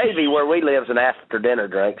 Well, gravy where we live is an after dinner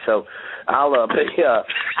drink. So I'll weigh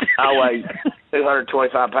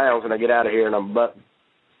 225 pounds when I get out of here, and I'm about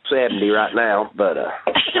 70 right now. But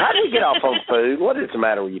how do you get off on food? What is the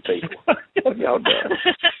matter with you people? What have y'all done?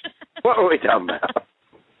 What were we talking about?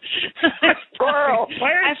 Squirrel.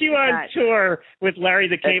 Why aren't you on tour with Larry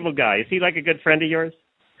the Cable Guy? Is he like a good friend of yours?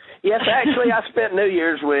 Yes, actually, I spent New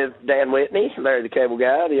Year's with Dan Whitney, Larry the Cable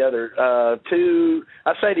Guy. The other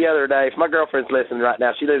the other day, if my girlfriend's listening right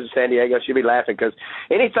now, she lives in San Diego, she'll be laughing because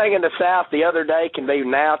anything in the South the other day can be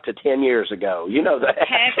now to 10 years ago. You know that.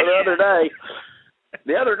 So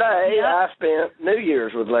the other day, yep. I spent New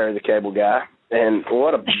Year's with Larry the Cable Guy, and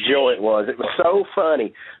what a joy it was. It was so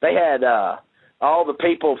funny. They had all the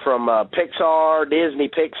people from Disney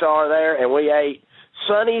Pixar there, and we ate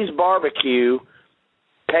Sonny's Barbecue,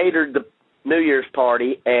 catered the New Year's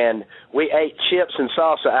party, and we ate chips and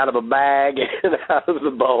salsa out of a bag and out of the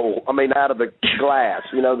bowl. I mean, out of the glass,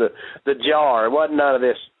 the jar. It wasn't none of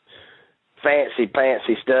this fancy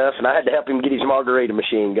stuff, and I had to help him get his margarita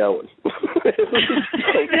machine going.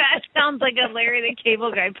 That sounds like a Larry the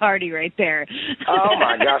Cable Guy party right there. Oh,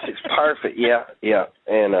 my gosh, it's perfect. Yeah.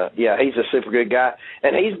 And, he's a super good guy.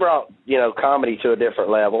 And he's brought, comedy to a different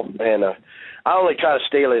level, and I only try to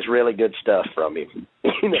steal his really good stuff from him,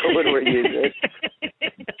 when we're using it.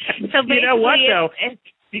 So basically, you know what, though?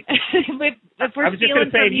 If we're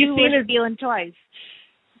stealing from you, we're stealing twice.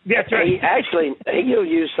 That's right. He'll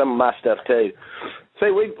use some of my stuff, too.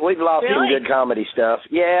 See, we've lost some good comedy stuff.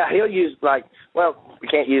 Yeah, he'll use, we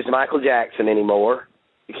can't use Michael Jackson anymore.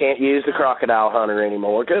 You can't use the Crocodile Hunter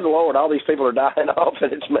anymore. Good Lord, all these people are dying off,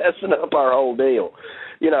 and it's messing up our whole deal.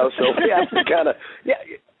 So we have to kind of,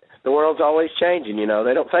 the world's always changing, They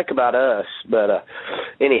don't think about us. But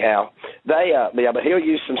anyhow, but he'll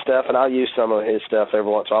use some stuff, and I'll use some of his stuff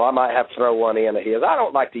every once in a while. I might have to throw one in of his. I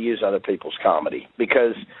don't like to use other people's comedy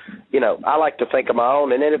because, I like to think of my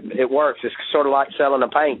own, and then it works. It's sort of like selling a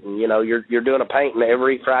painting. You're doing a painting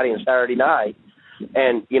every Friday and Saturday night,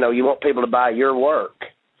 and, you want people to buy your work.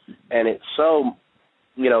 And it's so...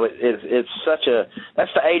 it's such a,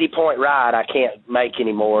 that's the 80-point ride I can't make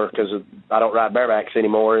anymore because I don't ride barebacks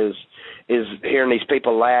anymore is hearing these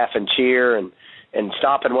people laugh and cheer and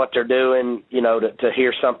stopping what they're doing, to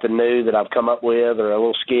hear something new that I've come up with or a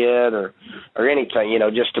little skit or anything,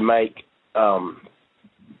 just to make,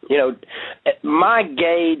 my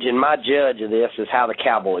gauge and my judge of this is how the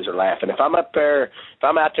Cowboys are laughing. If I'm out there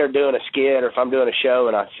doing a skit or if I'm doing a show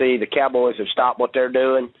and I see the Cowboys have stopped what they're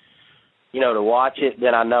doing, to watch it,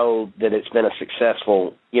 then I know that it's been a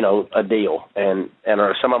successful, a deal. And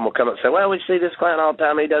or some of them will come up and say, well, we see this clown all the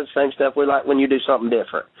time. He does the same stuff. We like when you do something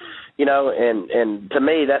different, and to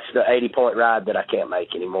me, that's the 80-point ride that I can't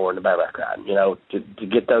make anymore in the bareback riding, to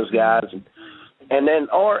get those guys. And then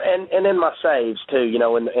my saves too,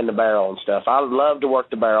 in the barrel and stuff. I love to work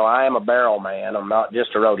the barrel. I am a barrel man. I'm not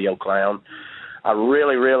just a rodeo clown. I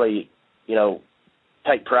really, really,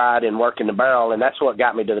 take pride in working the barrel, and that's what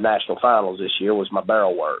got me to the national finals this year was my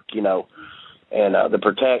barrel work, and the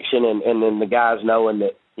protection and then the guys knowing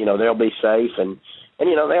that, they'll be safe and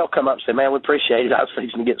they'll come up and say, man, we appreciate it. I was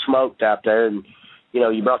fixing to get smoked out there and,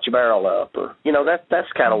 you brought your barrel up or,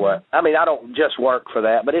 that's kind of what, I mean, I don't just work for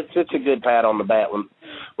that, but it's a good pat on the back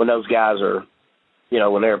when those guys are,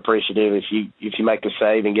 when they're appreciative if you make a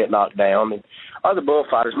save and get knocked down. And other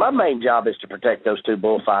bullfighters, my main job is to protect those two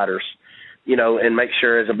bullfighters, and make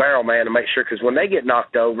sure as a barrel man to make sure, because when they get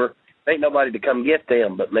knocked over, ain't nobody to come get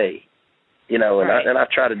them but me, and right. I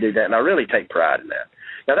try to do that, and I really take pride in that.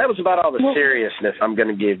 Now, that was about all the seriousness I'm going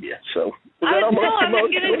to give you. So I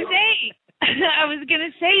was going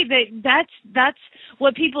to say that's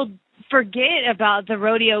what people forget about the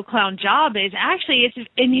rodeo clown job is actually it's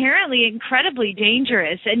inherently incredibly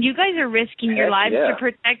dangerous, and you guys are risking your lives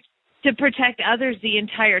to protect others the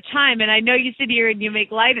entire time. And I know you sit here and you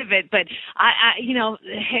make light of it, but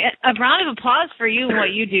a round of applause for you and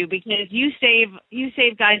what you do, because you save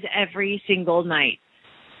guys every single night.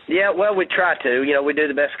 Yeah, well, we try to. We do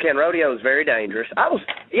the best we can. Rodeo is very dangerous. I was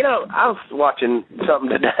watching something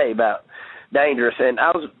today about dangerous, and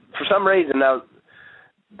for some reason,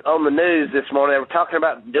 on the news this morning, they were talking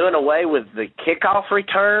about doing away with the kickoff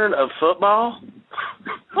return of football.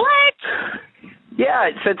 What? Yeah,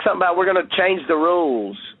 it said something about we're going to change the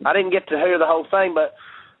rules. I didn't get to hear the whole thing, but,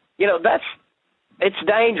 it's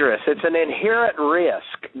dangerous. It's an inherent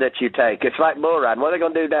risk that you take. It's like bull riding. What are they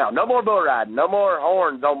going to do now? No more bull riding. No more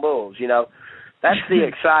horns on bulls, That's the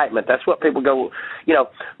excitement. That's what people go,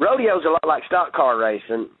 rodeo's a lot like stock car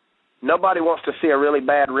racing. Nobody wants to see a really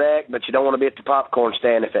bad wreck, but you don't want to be at the popcorn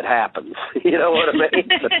stand if it happens. You know what I mean?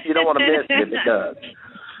 But you don't want to miss it if it does.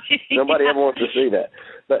 Nobody ever wants to see that.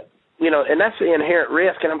 But, and that's the inherent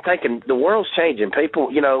risk. And I'm thinking the world's changing.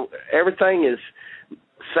 People, everything is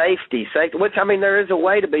safety, which, there is a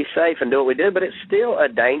way to be safe and do what we do, but it's still a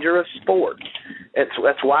dangerous sport.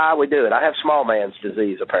 That's why we do it. I have small man's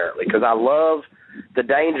disease, apparently, because I love the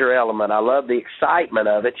danger element. I love the excitement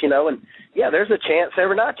of it, and, yeah, there's a chance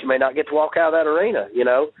every night you may not get to walk out of that arena,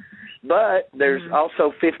 but there's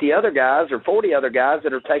also 50 other guys or 40 other guys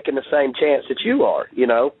that are taking the same chance that you are,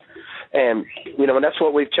 and, and that's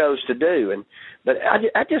what we've chose to do. But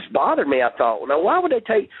that just bothered me. I thought, now, why would they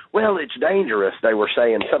it's dangerous, they were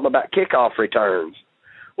saying something about kickoff returns.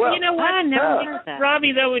 Well, you know what? I never heard that.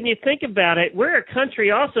 Robbie, though, when you think about it, we're a country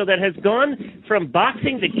also that has gone from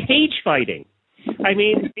boxing to cage fighting.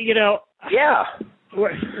 Yeah.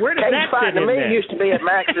 Where does cage that fighting fit in to me there? used to be at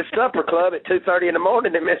Max's Supper Club at 2:30 in the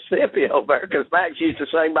morning in Mississippi over there, because Max used to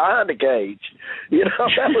sing behind the cage.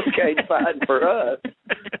 That was cage fighting for us.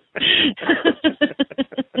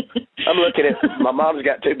 I'm looking at, my mom's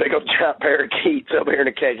got two big old giant parakeets over here in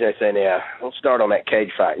the cage, and they saying, yeah, don't start on that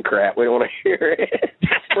cage fighting crap. We don't want to hear it.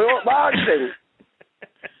 We want boxing.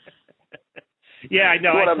 Yeah, I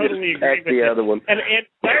know. I totally agree with the you. other one. And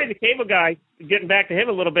Larry the Cable Guy, getting back to him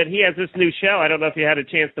a little bit, he has this new show. I don't know if you had a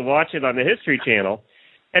chance to watch it on the History Channel.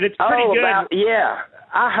 And it's pretty good. I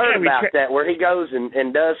heard about that, where he goes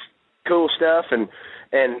and does cool stuff and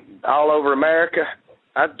all over America.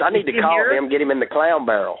 I need to call him, get him in the clown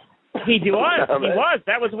barrel. He was.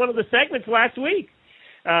 That was one of the segments last week.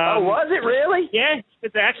 Was it really? Yeah,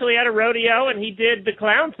 it's actually at a rodeo, and he did the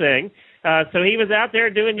clown thing. So he was out there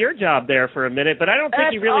doing your job there for a minute, but I don't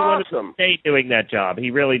think he really wanted to stay doing that job.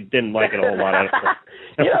 He really didn't like it a whole lot.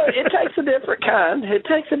 It takes a different kind. It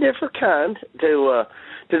takes a different kind to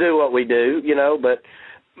do what we do, But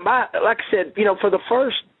like I said, for the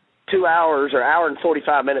first 2 hours or hour and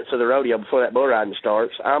 45 minutes of the rodeo before that bull riding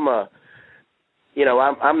starts, I'm the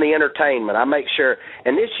entertainment. I make sure.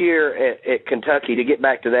 And this year at Kentucky, to get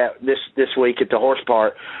back to that, this week at the horse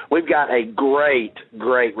park, we've got a great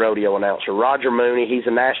rodeo announcer, Roger Mooney. He's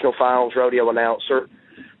a national finals rodeo announcer.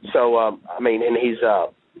 So, and he's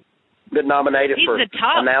been nominated for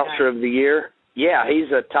announcer of the year. Yeah, he's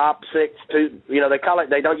a top 6. They call it.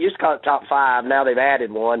 They don't used to call it top 5. Now they've added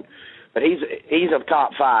one, but he's a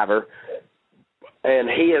top 5er. And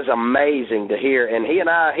he is amazing to hear. And he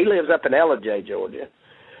lives up in LJ, Georgia.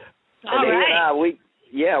 All right.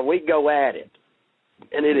 He and I, we go at it.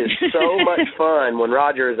 And it is so much fun when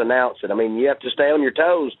Roger is announcing. You have to stay on your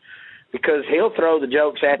toes because he'll throw the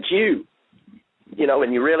jokes at you.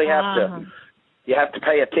 And you really have to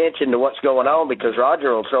pay attention to what's going on, because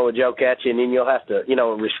Roger will throw a joke at you and then you'll have to,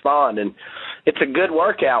 respond. And it's a good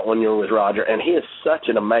workout when you're with Roger. And he is such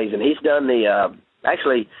an amazing. He's done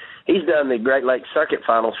He's done the Great Lakes Circuit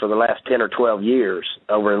Finals for the last 10 or 12 years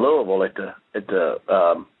over in Louisville at the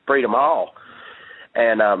Freedom Hall.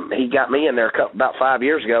 And he got me in there about 5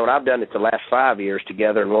 years ago, and I've done it the last 5 years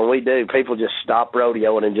together. And when we do, people just stop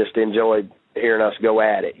rodeoing and just enjoy hearing us go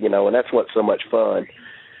at it, And that's what's so much fun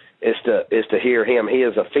is to hear him. He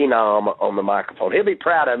is a phenom on the microphone. He'll be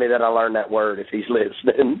proud of me that I learned that word if he's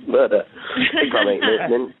listening, but he probably ain't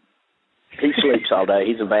listening. He sleeps all day.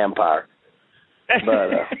 He's a vampire.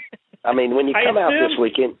 But, when you come out this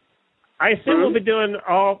weekend. I assume we'll be doing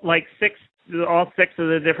all, 6 all 6 of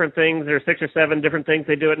the different things, or 6 or 7 different things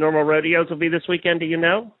they do at normal rodeos will be this weekend? Do you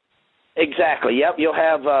know? Exactly. Yep. You'll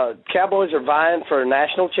have Cowboys are vying for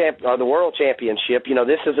the world championship.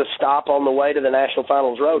 This is a stop on the way to the National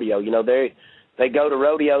Finals Rodeo. They go to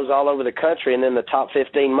rodeos all over the country, and then the top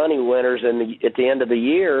 15 money winners at the end of the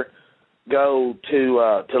year go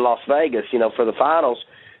to Las Vegas, for the finals.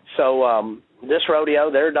 So this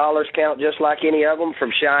rodeo, their dollars count just like any of them,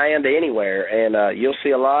 from Cheyenne to anywhere, and you'll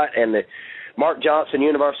see a lot. And the Mark Johnson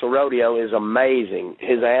Universal Rodeo is amazing.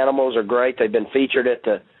 His animals are great. They've been featured at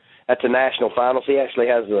the national finals. He actually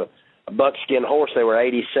has a buckskin horse they were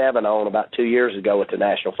 87 on about 2 years ago at the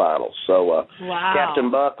national finals. So wow.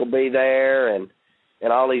 Captain Buck will be there, and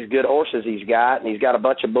all these good horses he's got, and he's got a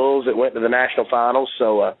bunch of bulls that went to the national finals.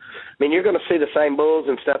 So you're going to see the same bulls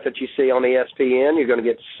and stuff that you see on ESPN. You're going to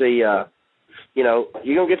get to see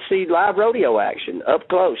you're going to get to see live rodeo action up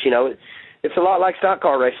close. It's a lot like stock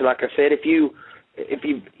car racing. Like I said, if you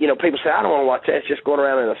people say, I don't want to watch that, it's just going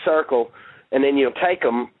around in a circle, and then you'll take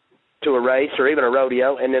them to a race or even a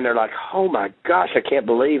rodeo, and then they're like, oh my gosh, I can't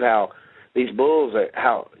believe how these bulls are,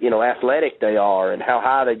 how athletic they are, and how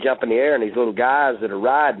high they jump in the air, and these little guys that are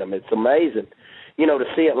riding them. It's amazing. To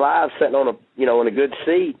see it live, sitting on in a good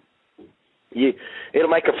seat, it'll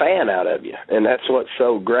make a fan out of you, and that's what's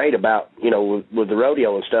so great about with the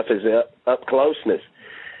rodeo and stuff, is the up closeness.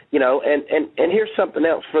 And here's something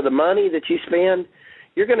else: for the money that you spend,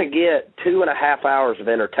 you're going to get 2.5 hours of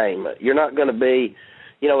entertainment. You're not going to be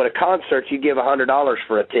at a concert, you give $100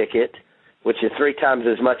 for a ticket, which is 3 times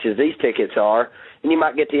as much as these tickets are, and you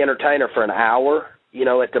might get the entertainer for an hour,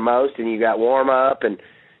 at the most, and you got warm up, and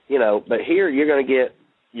but here you're going to get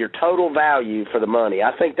your total value for the money.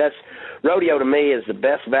 I think rodeo to me is the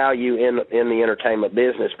best value in the entertainment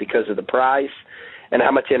business because of the price and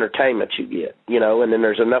how much entertainment you get, and then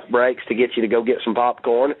there's enough breaks to get you to go get some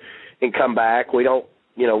popcorn and come back. We don't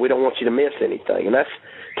want you to miss anything, and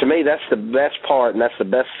to me, that's the best part, and that's the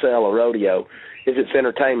best sell of rodeo, is its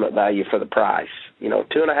entertainment value for the price.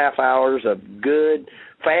 2.5 hours of good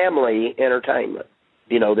family entertainment.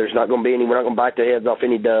 There's not going to be we're not going to bite the heads off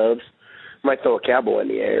any doves. Might throw a cowboy in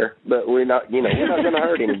the air, but we're not going to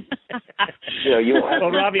hurt any. You won't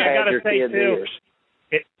have Robbie, I got to say too,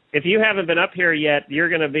 if you haven't been up here yet, you're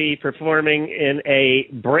going to be performing in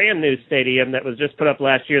a brand new stadium that was just put up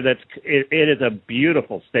last year. It is a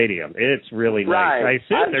beautiful stadium. It's really nice. Right.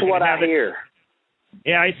 That's what I hear.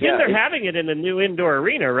 Yeah, I assume they're having it in the new indoor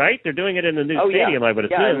arena, right? They're doing it in the new stadium, I would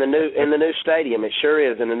assume. Yeah, in the new stadium. It sure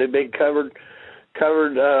is, in the new big covered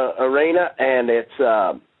arena, and it's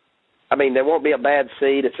there won't be a bad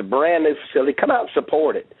seat. It's a brand new facility. Come out and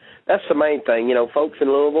support it. That's the main thing. Folks in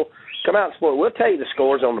Louisville, come out and support. We'll tell you the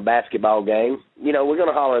scores on the basketball game. We're going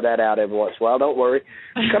to holler that out every once in a while. Don't worry.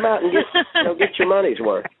 Come out and get your money's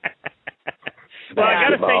worth. Well, I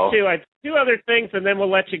got to say, too, I have 2 other things, and then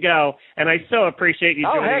we'll let you go. And I so appreciate you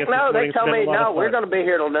joining us. Oh, heck no. They tell me, no, we're going to be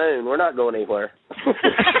here till noon. We're not going anywhere.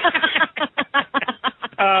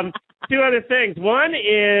 2 other things. One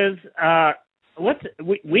is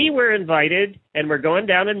we were invited, and we're going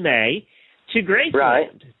down in May, to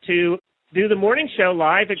Graceland to do the morning show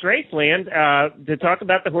live at Graceland to talk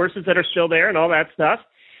about the horses that are still there and all that stuff.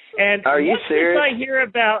 And are you serious?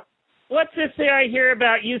 What's this I hear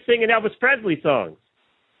about you singing Elvis Presley songs?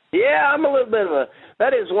 Yeah, I'm a little bit of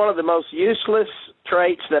that is one of the most useless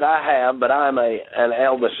traits that I have, but I'm an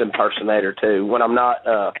Elvis impersonator too when I'm not,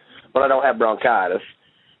 when I don't have bronchitis.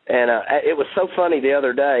 And it was so funny the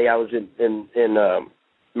other day, I was in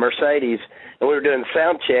Mercedes, and we were doing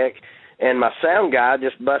sound check, and my sound guy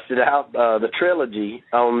just busted out the trilogy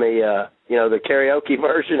on the karaoke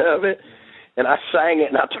version of it, and I sang it,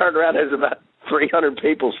 and I turned around, there's about 300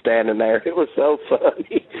 people standing there. It was so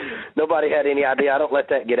funny. Nobody had any idea. I don't let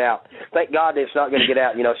that get out. Thank God it's not going to get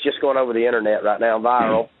out. It's just going over the internet right now,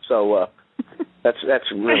 viral. So that's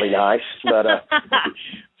really nice. But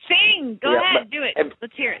sing. Go ahead. Do it.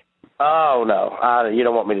 Let's hear it. Oh, no. You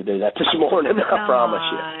don't want me to do that this morning, I promise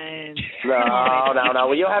you. No.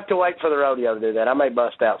 Well, you'll have to wait for the rodeo to do that. I may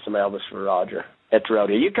bust out some Elvis for Roger at the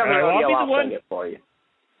rodeo. You come to the rodeo, I'll sing it for you.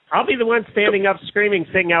 I'll be the one standing up screaming,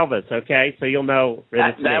 sing Elvis, okay? So you'll know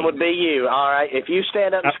that would be you, all right? If you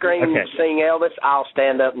stand up and scream and sing Elvis, I'll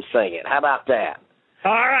stand up and sing it. How about that?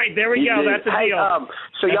 All right, there we go. That's a deal.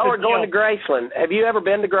 So y'all are going to Graceland. Have you ever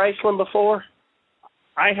been to Graceland before?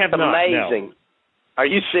 I have not. Amazing. No. Are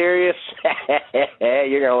you serious?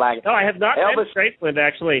 You're going to like it. No, I have not been to Graceland,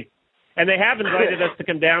 actually. And they have invited us to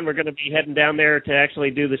come down. We're going to be heading down there to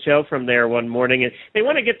actually do the show from there one morning. And they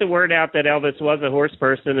want to get the word out that Elvis was a horse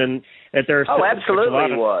person and that there's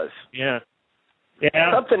absolutely he was. Yeah.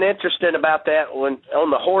 Yeah. Something interesting about that when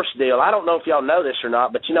on the horse deal, I don't know if y'all know this or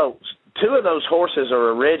not, but, 2 of those horses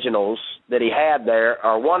are originals that he had there,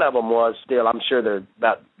 or one of them was still, I'm sure they're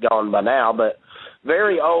about gone by now, but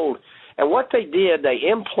very old. And what they did, they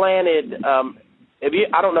implanted,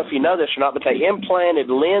 I don't know if you know this or not, but they implanted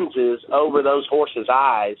lenses over those horses'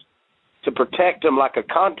 eyes to protect them like a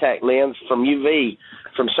contact lens from UV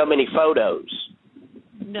from so many photos.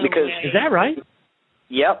 No because way. Is that right?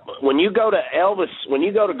 Yep. When you go to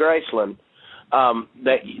Graceland,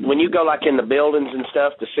 when you go like in the buildings and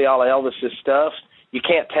stuff to see all Elvis's stuff, you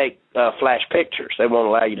can't take flash pictures. They won't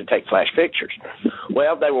allow you to take flash pictures.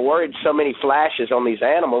 Well, they were worried so many flashes on these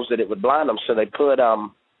animals that it would blind them, so they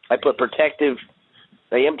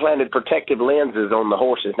implanted protective lenses on the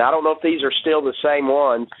horses. Now, I don't know if these are still the same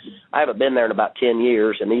ones. I haven't been there in about 10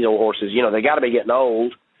 years, and these old horses, they got to be getting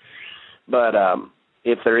old. But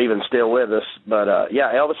if they're even still with us. But,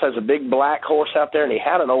 Elvis has a big black horse out there, and he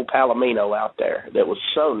had an old Palomino out there that was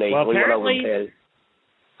so neat. Well, we went over apparently, and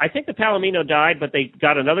I think the Palomino died, but they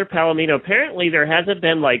got another Palomino. Apparently, there hasn't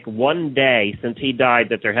been like one day since he died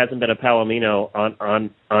that there hasn't been a Palomino on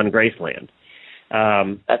Graceland.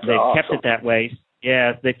 That's they've awesome. kept it that way.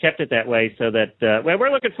 Yeah, they've kept it that way so that we're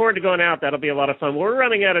looking forward to going out. That'll be a lot of fun. We're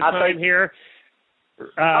running out of time here.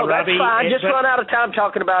 That's Robbie, fine. Just run out of time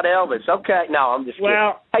talking about Elvis. Okay. No, I'm just kidding.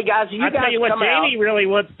 Well, hey, guys, I'll tell you what Jamie out. really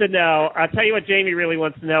wants to know. I'll tell you what Jamie really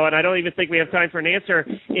wants to know, and I don't even think we have time for an answer,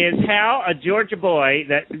 is how a Georgia boy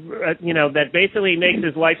that, that basically makes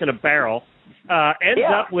his life in a barrel ends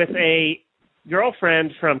up with a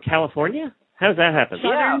girlfriend from California? How does that happen?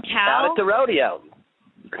 Southern Cal? Out at the rodeo.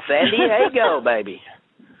 San Diego, baby.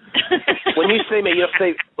 When you see me, you'll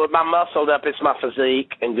see with my muscled up, it's my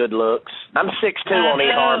physique and good looks. I'm 6'2" on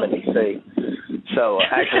eHarmony, see. So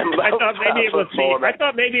actually, I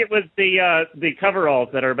thought maybe it was the coveralls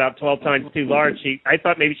that are about 12 times too large. I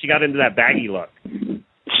thought maybe she got into that baggy look.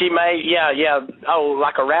 She may, yeah. Oh,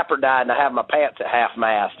 like a rapper died and I have my pants at half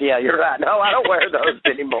mast. Yeah, you're right. No, I don't wear those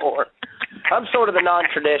anymore. I'm sort of the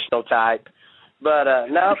non-traditional type. But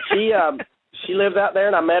no, she lives out there,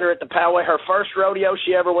 and I met her at the Poway, her first rodeo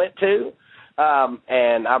she ever went to,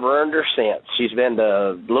 and I've earned her since. She's been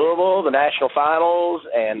to Louisville, the national finals,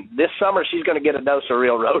 and this summer she's going to get a dose of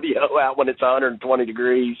real rodeo out when it's 120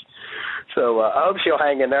 degrees. So I hope she'll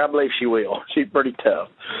hang in there. I believe she will. She's pretty tough.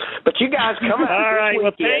 But you guys come out all right, this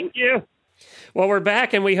weekend. Well, thank you. Well, we're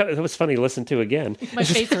back, and it was funny to listen to again. My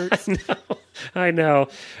face hurts. I know.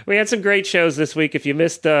 We had some great shows this week. If you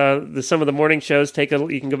missed some of the morning shows, you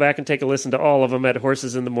can go back and take a listen to all of them at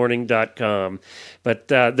horsesinthemorning.com. But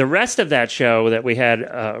the rest of that show that we had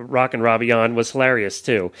Rock and Robbie on was hilarious,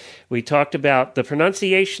 too. We talked about the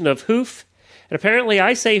pronunciation of hoof. And apparently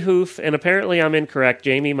I say hoof, and apparently I'm incorrect.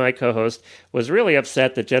 Jamie, my co-host, was really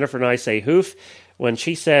upset that Jennifer and I say hoof when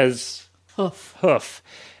she says hoof.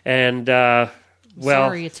 And,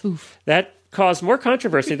 sorry, it's hoof. That caused more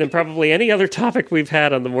controversy than probably any other topic we've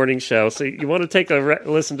had on the morning show. So you want to take a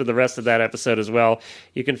listen to the rest of that episode as well.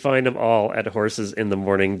 You can find them all at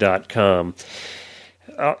horsesinthemorning.com.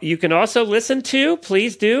 You can also listen to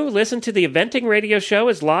the Eventing Radio Show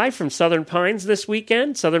is live from Southern Pines this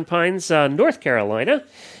weekend, Southern Pines, North Carolina.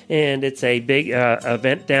 And it's a big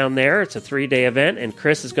event down there. It's a 3-day event, and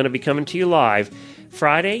Chris is going to be coming to you live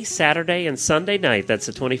Friday, Saturday, and Sunday night. That's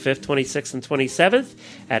the 25th, 26th, and 27th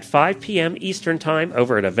at 5 p.m. Eastern Time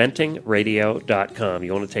over at eventingradio.com.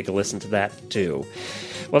 You want to take a listen to that, too.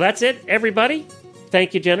 Well, that's it, everybody.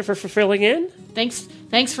 Thank you, Jennifer, for filling in. Thanks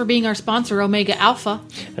for being our sponsor, Omega Alpha.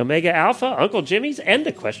 Omega Alpha, Uncle Jimmy's, and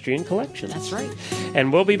Equestrian Collection. That's right.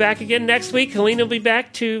 And we'll be back again next week. Helene will be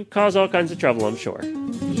back to cause all kinds of trouble, I'm sure.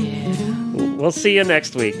 Yeah. We'll see you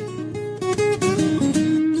next week.